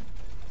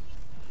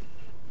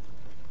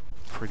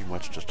 Pretty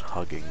much just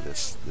hugging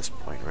this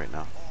point right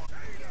now.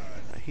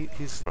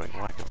 He's throwing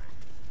like him.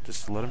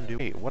 Just let him do.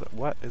 Hey,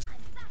 what is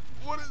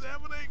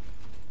happening?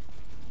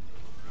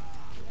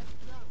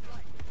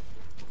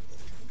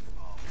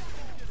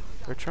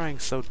 They're trying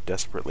so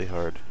desperately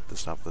hard to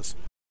stop this.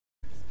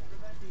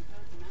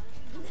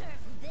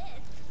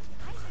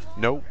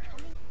 Nope.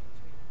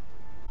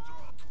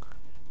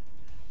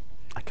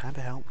 I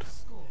kinda helped.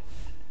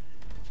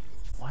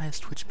 Why is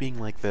Twitch being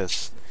like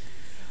this?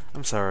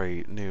 I'm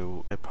sorry,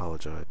 new. I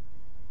apologize.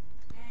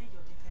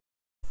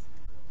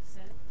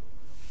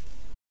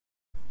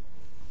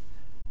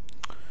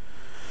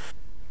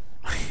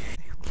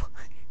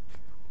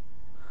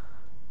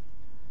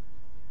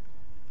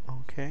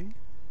 Okay.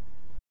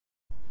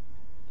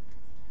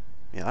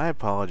 Yeah, I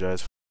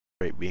apologize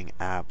for it being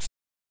absolutely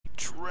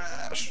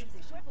trash.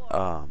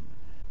 And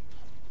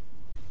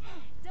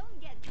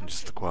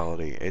just the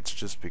quality. It's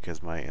just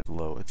because my internet's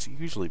low. It's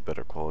usually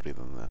better quality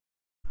than this.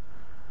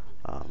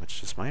 It's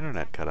just my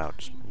internet cut out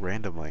just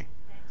randomly.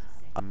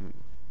 I'm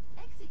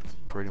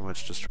pretty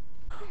much just.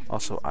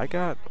 Also, we're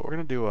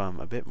gonna do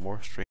a bit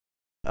more stream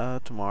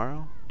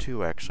tomorrow.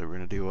 Two actually. We're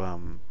gonna do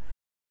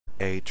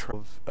the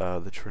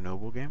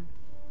Chernobyl game,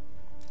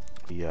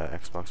 the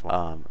Xbox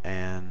One.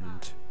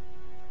 And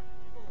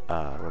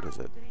what is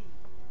it?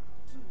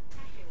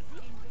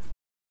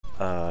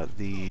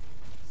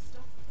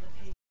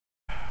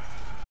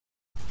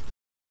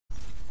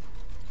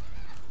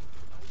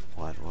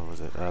 What was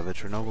it? The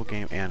Chernobyl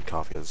game and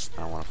coffee.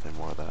 I want to play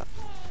more of that.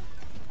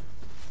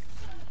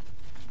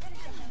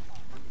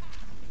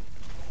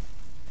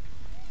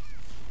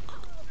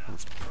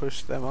 Let's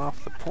push them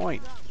off the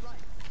point.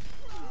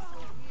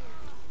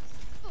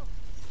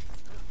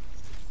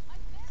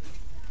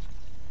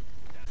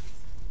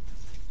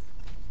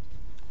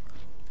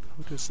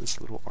 Who does this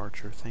little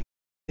archer thing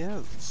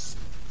is?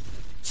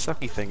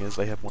 Sucky thing is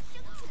they have more.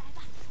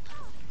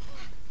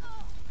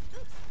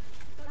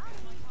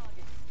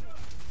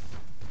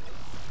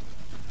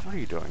 What are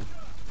you doing?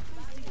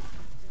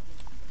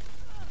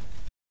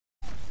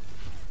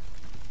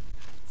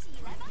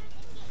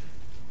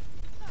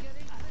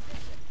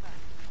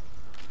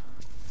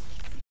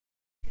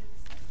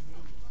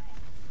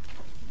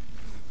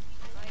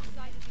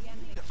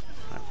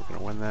 Alright, we're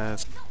gonna win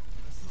this.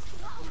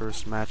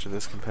 First match of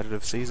this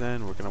competitive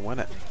season, we're gonna win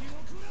it.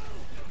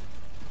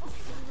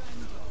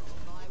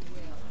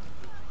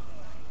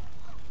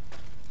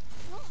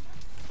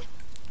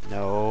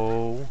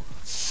 No,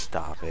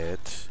 stop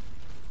it.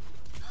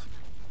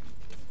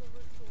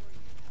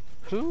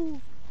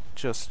 Who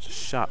just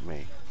shot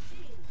me?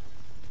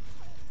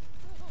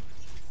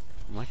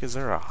 I'm like, is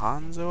there a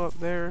Hanzo up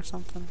there or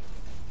something?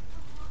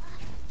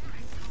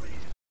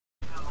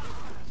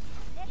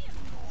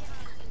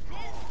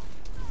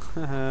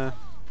 Haha.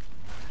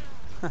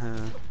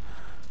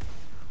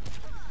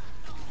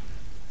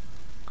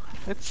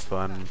 It's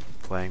fun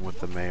playing with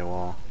the Mei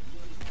wall.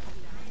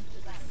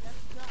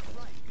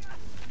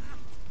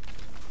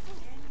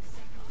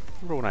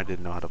 Remember when I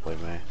didn't know how to play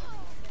Mei?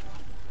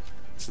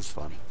 This is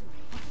fun.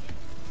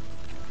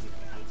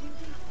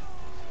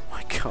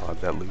 My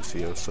god, that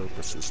Lucio is so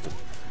persistent.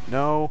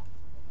 No!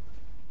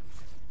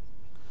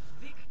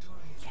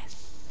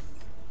 Yes!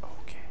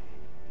 Okay.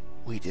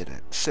 We did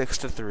it.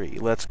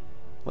 6-3.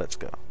 Let's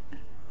go.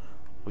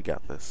 We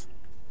got this.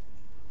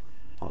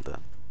 All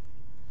done.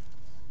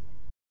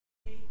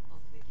 Is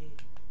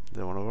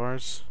that one of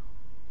ours?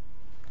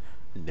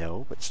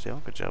 No, but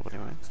still, good job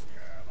anyways.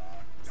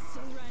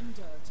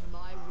 Surrender to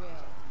my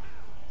will.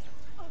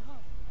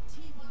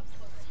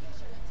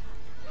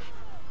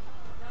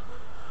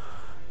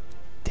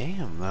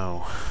 Damn,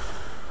 though.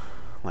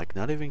 Like,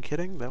 not even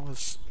kidding, that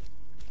was...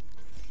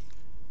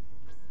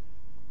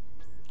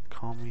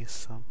 Call me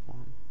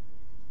someone.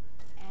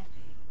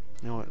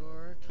 You know what?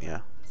 Yeah.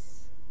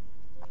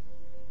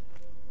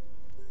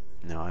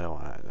 No, I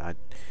don't.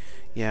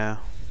 Yeah.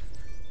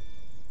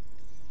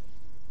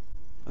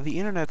 The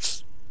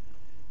internet's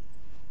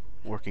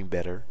working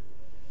better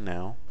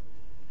now.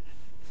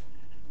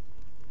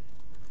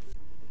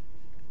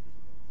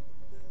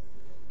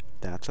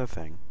 That's a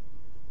thing.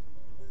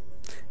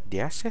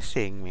 That's a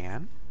thing,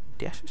 man.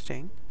 That's a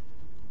thing.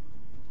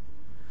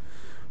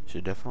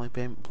 Should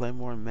definitely play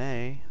more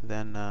Mei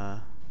than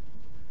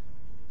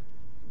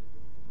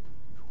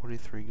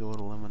 43 gold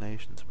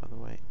eliminations, by the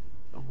way.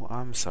 Oh,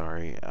 I'm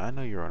sorry. I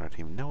know you're on our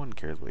team. No one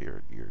cares about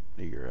your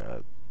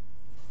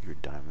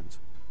diamonds.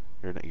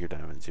 Your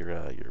diamonds,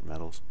 your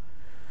medals.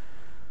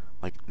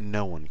 Like,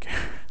 no one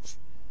cares.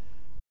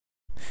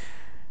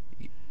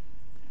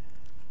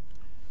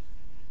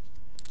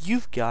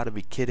 You've got to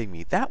be kidding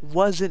me. That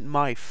wasn't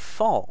my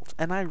fault.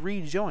 And I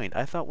rejoined.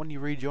 I thought when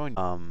you rejoined,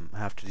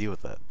 have to deal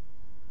with that.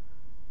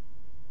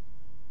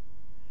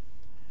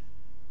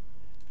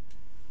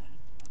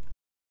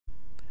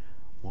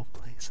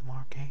 some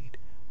arcade.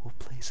 We'll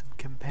play some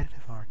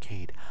competitive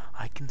arcade.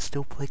 I can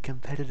still play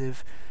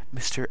competitive,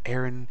 Mr.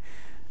 Aaron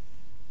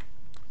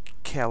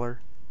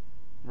Keller,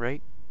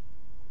 right?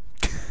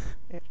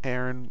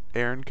 Aaron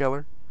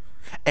Keller?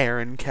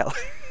 Aaron Keller.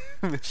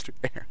 Mr.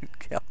 Aaron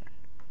Keller.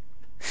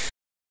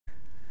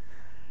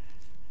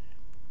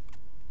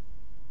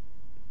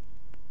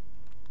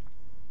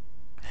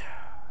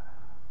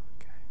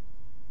 Okay.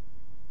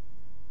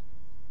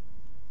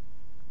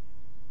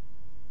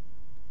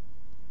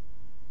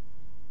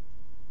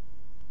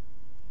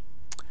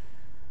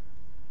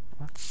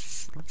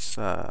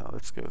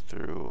 Let's go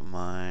through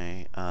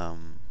my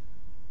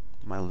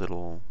my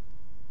little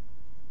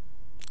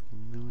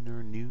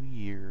Lunar New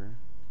Year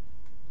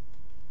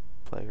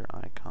player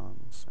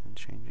icons and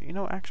change it. You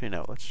know, actually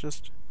no, let's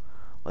just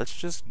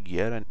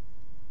get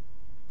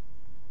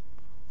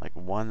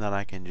one that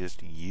I can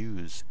just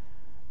use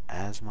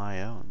as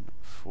my own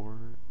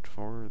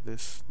for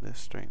this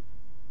stream.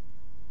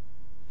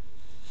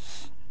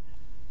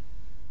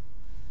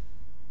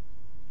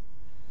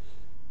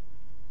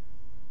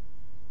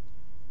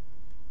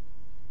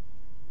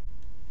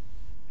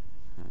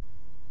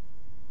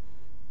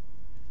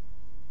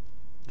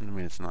 I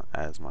mean, it's not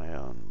as my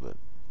own, but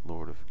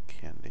Lord of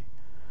Candy.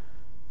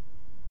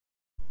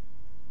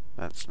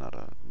 That's not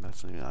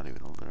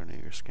even a Lunar New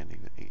Year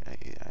skin.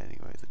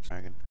 Anyways, it's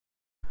dragon.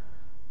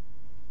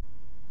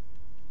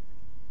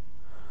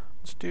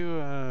 Let's do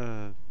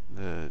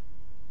the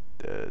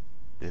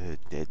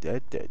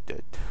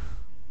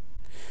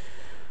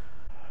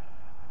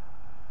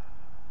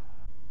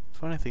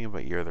funny thing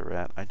about Year of the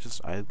Rat, I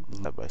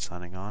love that by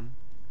signing on,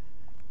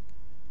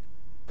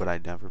 but I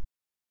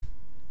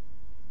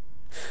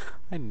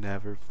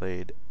never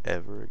played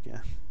ever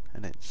again,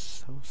 and it's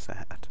so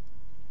sad.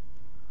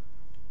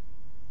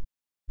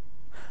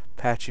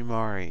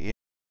 Pachimari,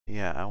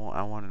 yeah, I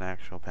want an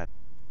actual pet.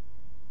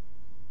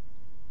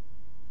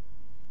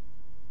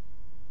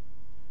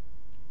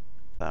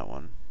 That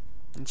one.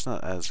 It's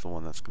not as the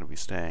one that's gonna be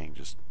staying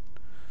just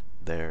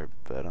there,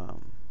 but I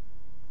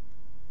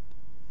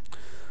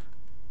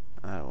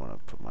don't want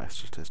to put my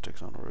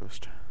statistics on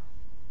roast.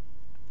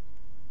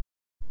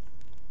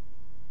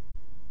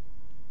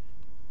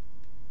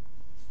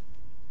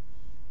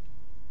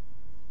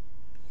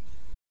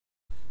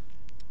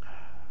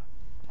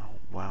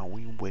 While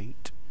we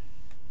wait,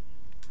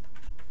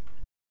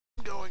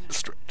 I'm going to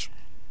stretch.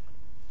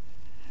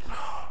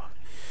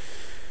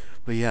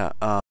 But yeah,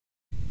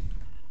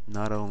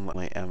 not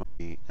only am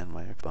I and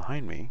my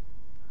behind me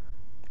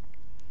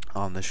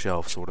on the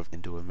shelf, sort of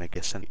into a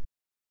mega center,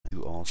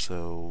 you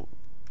also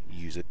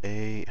use it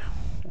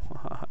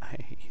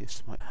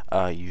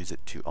use it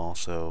to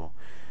also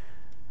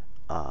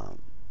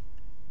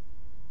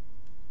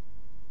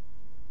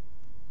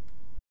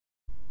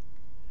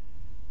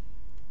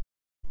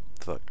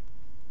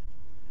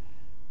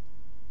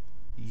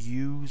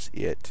use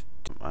it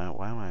to,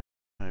 why am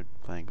I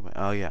playing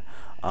oh yeah,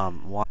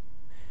 why?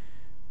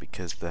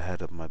 Because the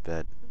head of my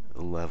bed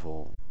not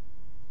level,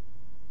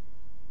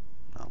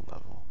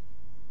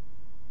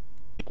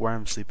 like where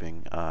I'm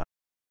sleeping, I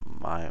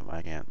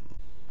can't,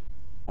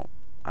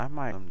 I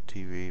might on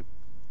TV,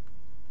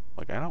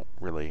 like I don't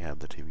really have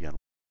the TV on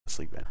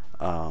sleep in,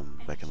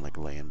 I can like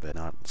lay in bed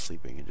not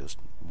sleeping and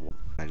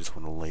I just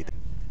want to lay down.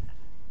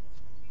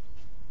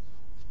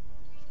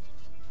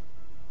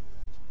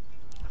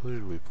 Who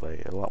did we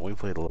play? A lot. We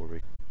played a little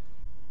bit.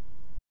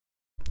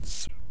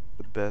 It's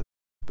the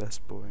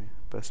best boy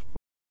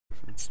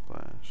from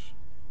Splash.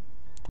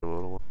 A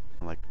little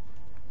like.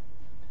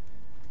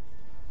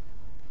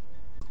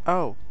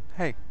 Oh,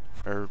 hey,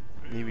 or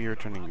maybe you're a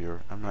returning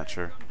viewer. I'm not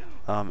sure.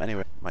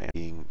 Anyway, my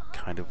being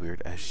kind of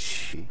weird as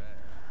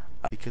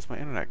because my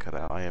internet cut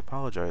out. I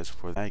apologize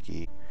for the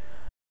laggy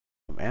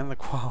and the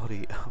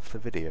quality of the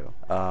video.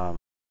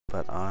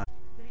 But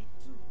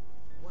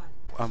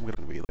I'm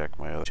gonna be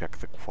check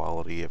the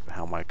quality of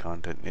how my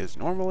content is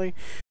normally,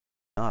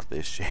 not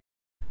this shit.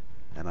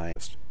 And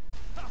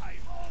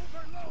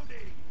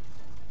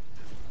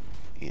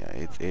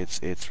yeah,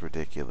 it's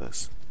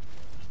ridiculous.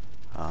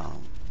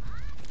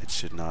 It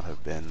should not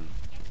have been.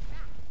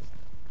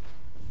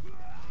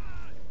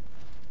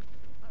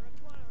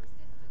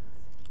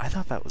 I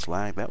thought that was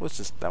lag. That was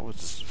just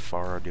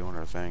Farah doing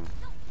her thing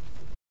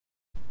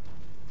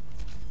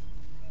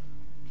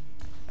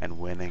and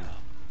winning.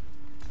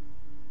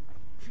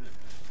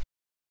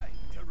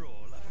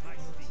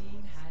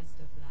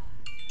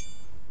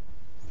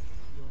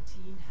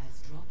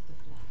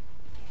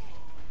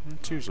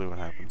 That's usually what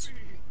happens.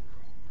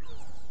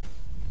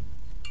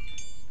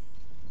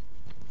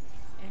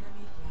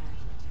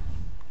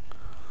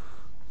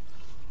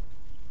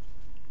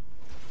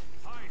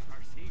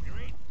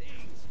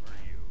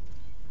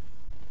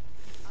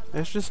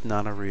 There's just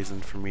not a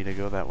reason for me to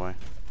go that way.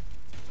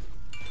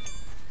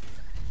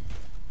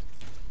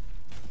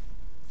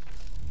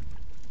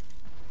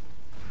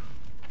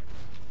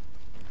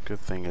 Good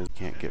thing is you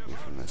can't get me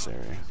from this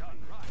area.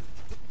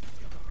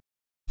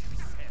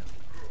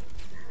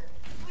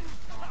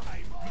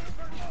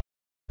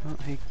 Well,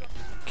 he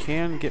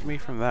can get me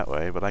from that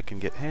way, but I can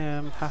get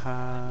him.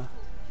 Haha.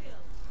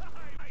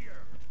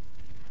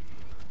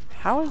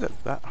 How is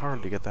it that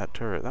hard to get that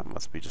turret? That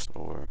must be just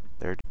over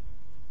there.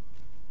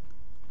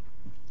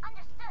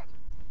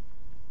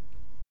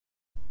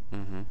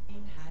 Mm-hmm.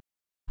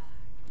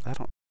 I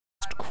don't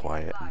just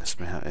quiet in this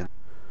mountain.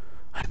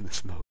 In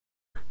this mode.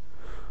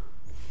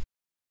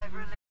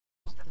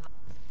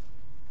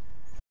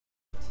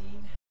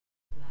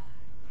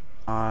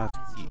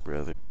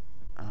 Brother.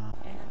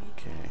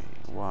 Okay,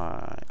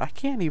 why? I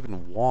can't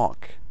even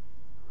walk.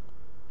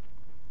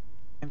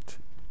 Can't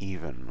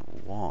even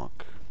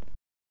walk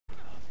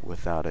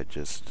without it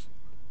just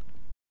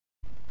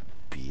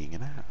being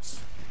an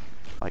ass.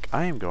 Like,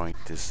 I am going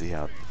to see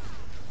how, in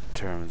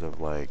terms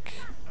of, like,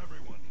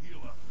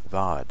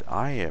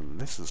 VOD,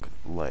 this is,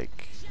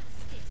 like,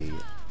 a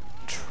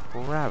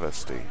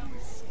travesty.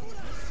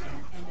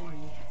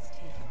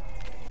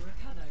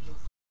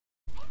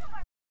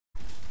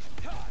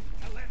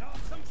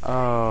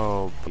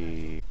 Oh,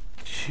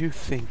 you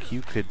think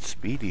you could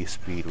speedy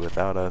speed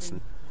without us?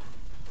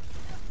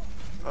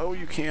 Oh,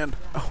 you can.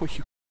 Oh,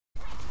 you.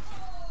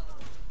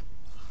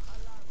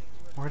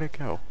 Where'd it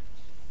go?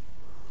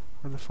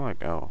 Where'd the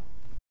flag? Oh,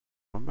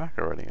 I'm back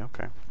already.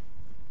 Okay.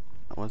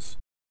 That was.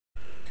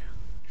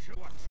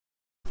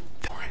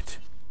 Darn it.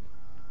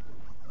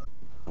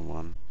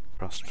 Someone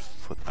crossed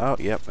foot. Oh,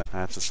 yep.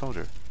 That's a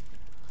soldier.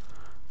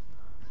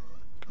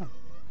 Come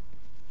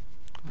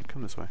on.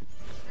 Come this way.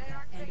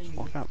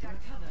 Walk up.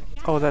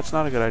 Oh, that's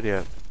not a good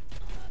idea.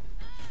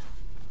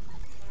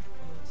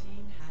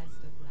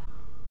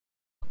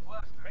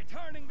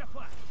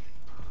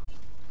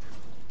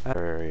 That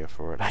area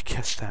for it. I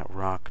guess that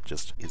rock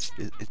just is.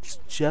 It's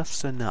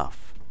just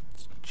enough.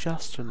 It's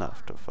just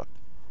enough to fuck.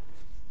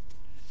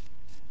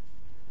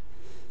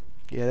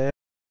 Get it?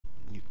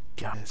 You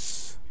got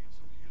this.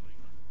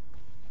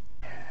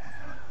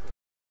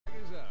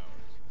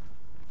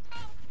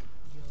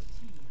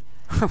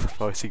 The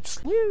voice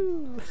just.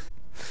 Woo!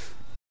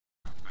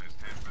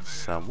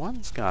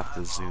 Someone's got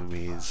the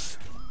zoomies.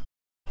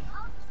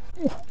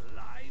 Ooh.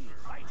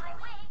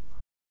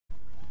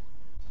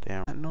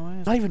 Damn that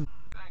noise. Not even.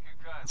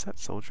 Is that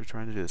soldier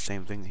trying to do the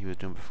same thing that he was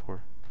doing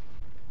before?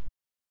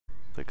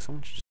 Like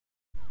someone should just.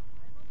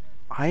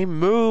 I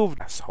moved,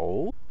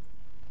 asshole.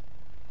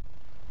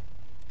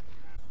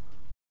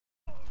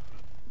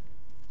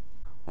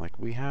 Like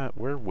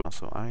we're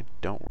so I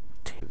don't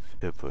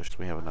to push.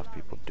 We have enough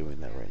people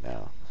doing that right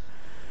now.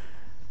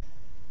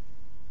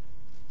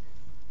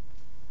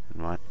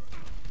 And my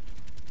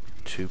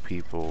 2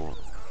 people,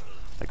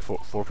 like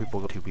four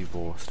people, 2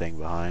 people staying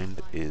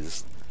behind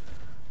is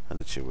a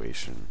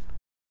situation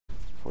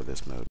for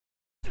this mode.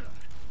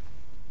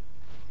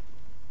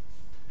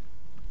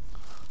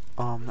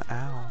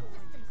 Ow.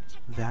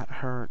 That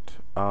hurt.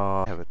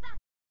 I have a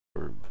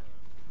verb.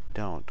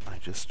 Don't. I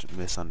just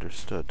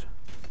misunderstood.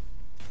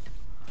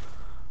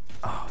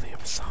 Oh, they have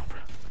a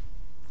sombra.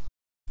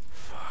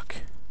 Fuck.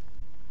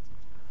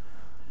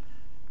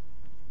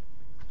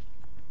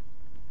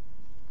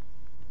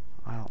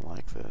 I don't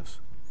like this.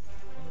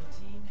 Your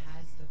team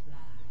has the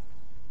flag.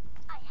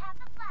 I have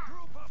the flag.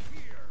 Group up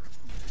here.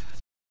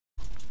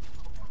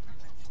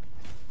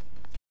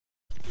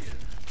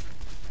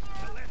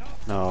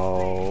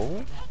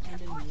 No.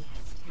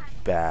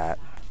 Bat.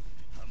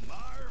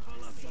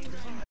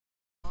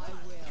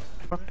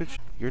 Fuck did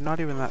you're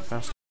not even that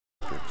fast.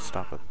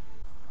 Stop it.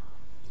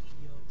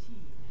 Your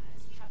team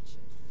has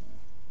captured.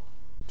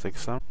 It's like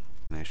some.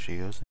 And she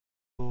goes.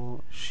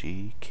 Oh,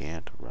 she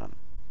can't run.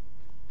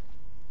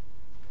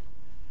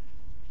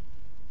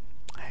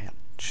 Damn,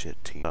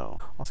 shit team. Oh,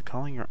 what's it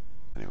calling your?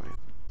 Anyway.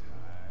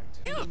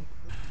 Your team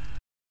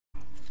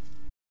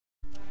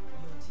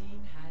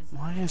has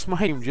Why is my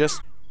team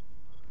just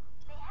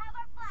They have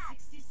our flag.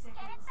 60 Get seconds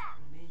it back.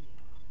 remaining.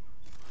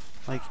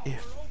 like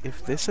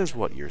if this is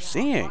what you're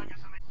seeing?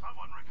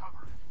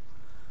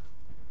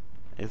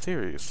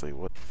 Seriously,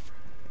 what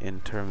in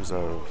terms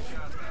of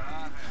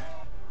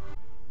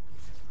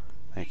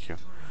thank you.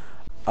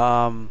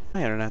 My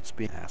internet's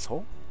being an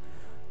asshole.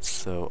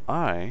 So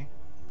I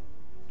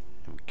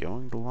am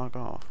going to log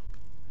off.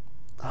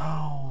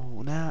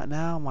 Oh,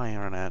 now my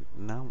internet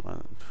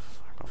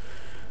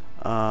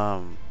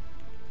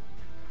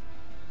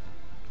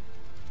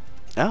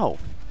oh.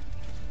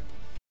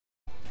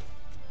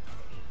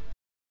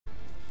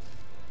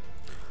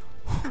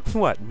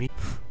 What, me?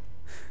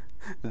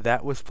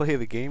 That was play of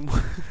the game?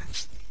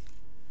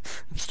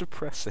 It's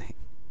depressing.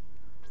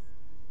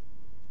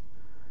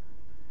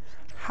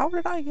 How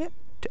did I get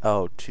to,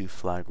 oh, 2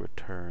 flag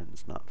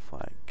returns, not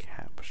flag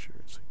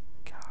captures.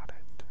 Got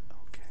it.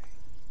 Okay.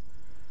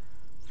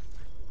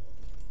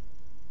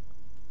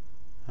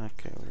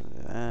 Okay, we're gonna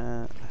do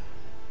that.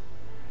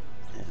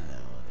 And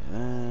then we'll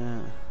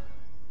do that.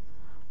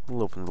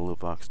 We'll open the loot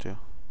box too.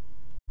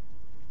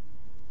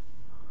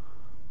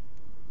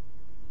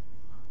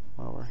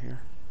 While we're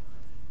here.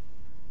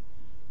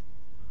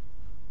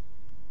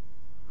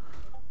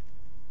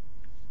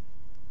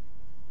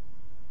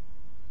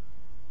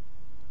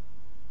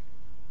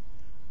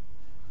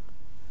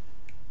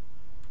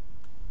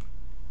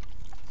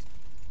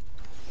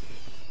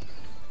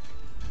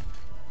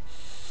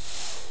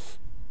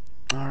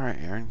 Alright,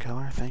 Aaron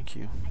Keller, thank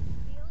you. I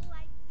feel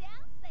like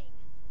dancing.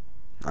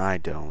 I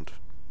don't.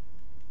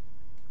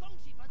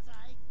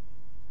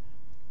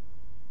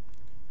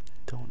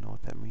 Don't know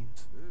what that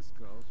means. This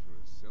calls for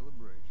a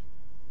celebration.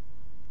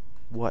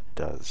 What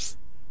does?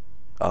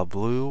 A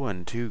blue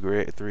and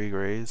three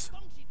grays?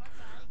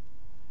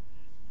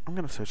 I'm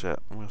gonna search it.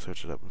 I'm gonna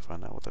search it up and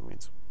find out what that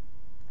means.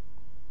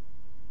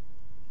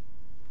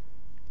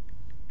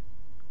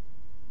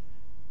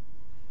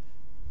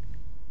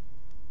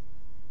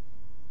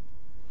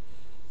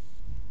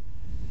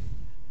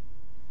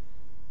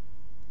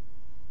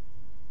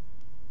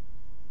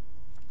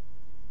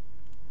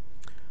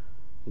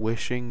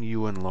 Wishing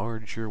you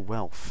enlarge your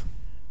wealth.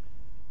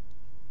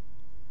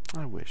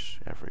 I wish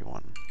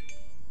everyone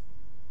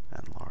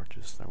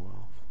enlarges their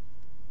wealth.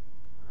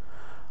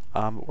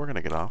 But we're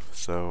gonna get off,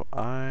 so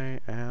I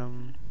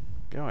am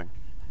going.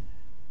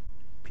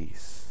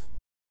 Peace.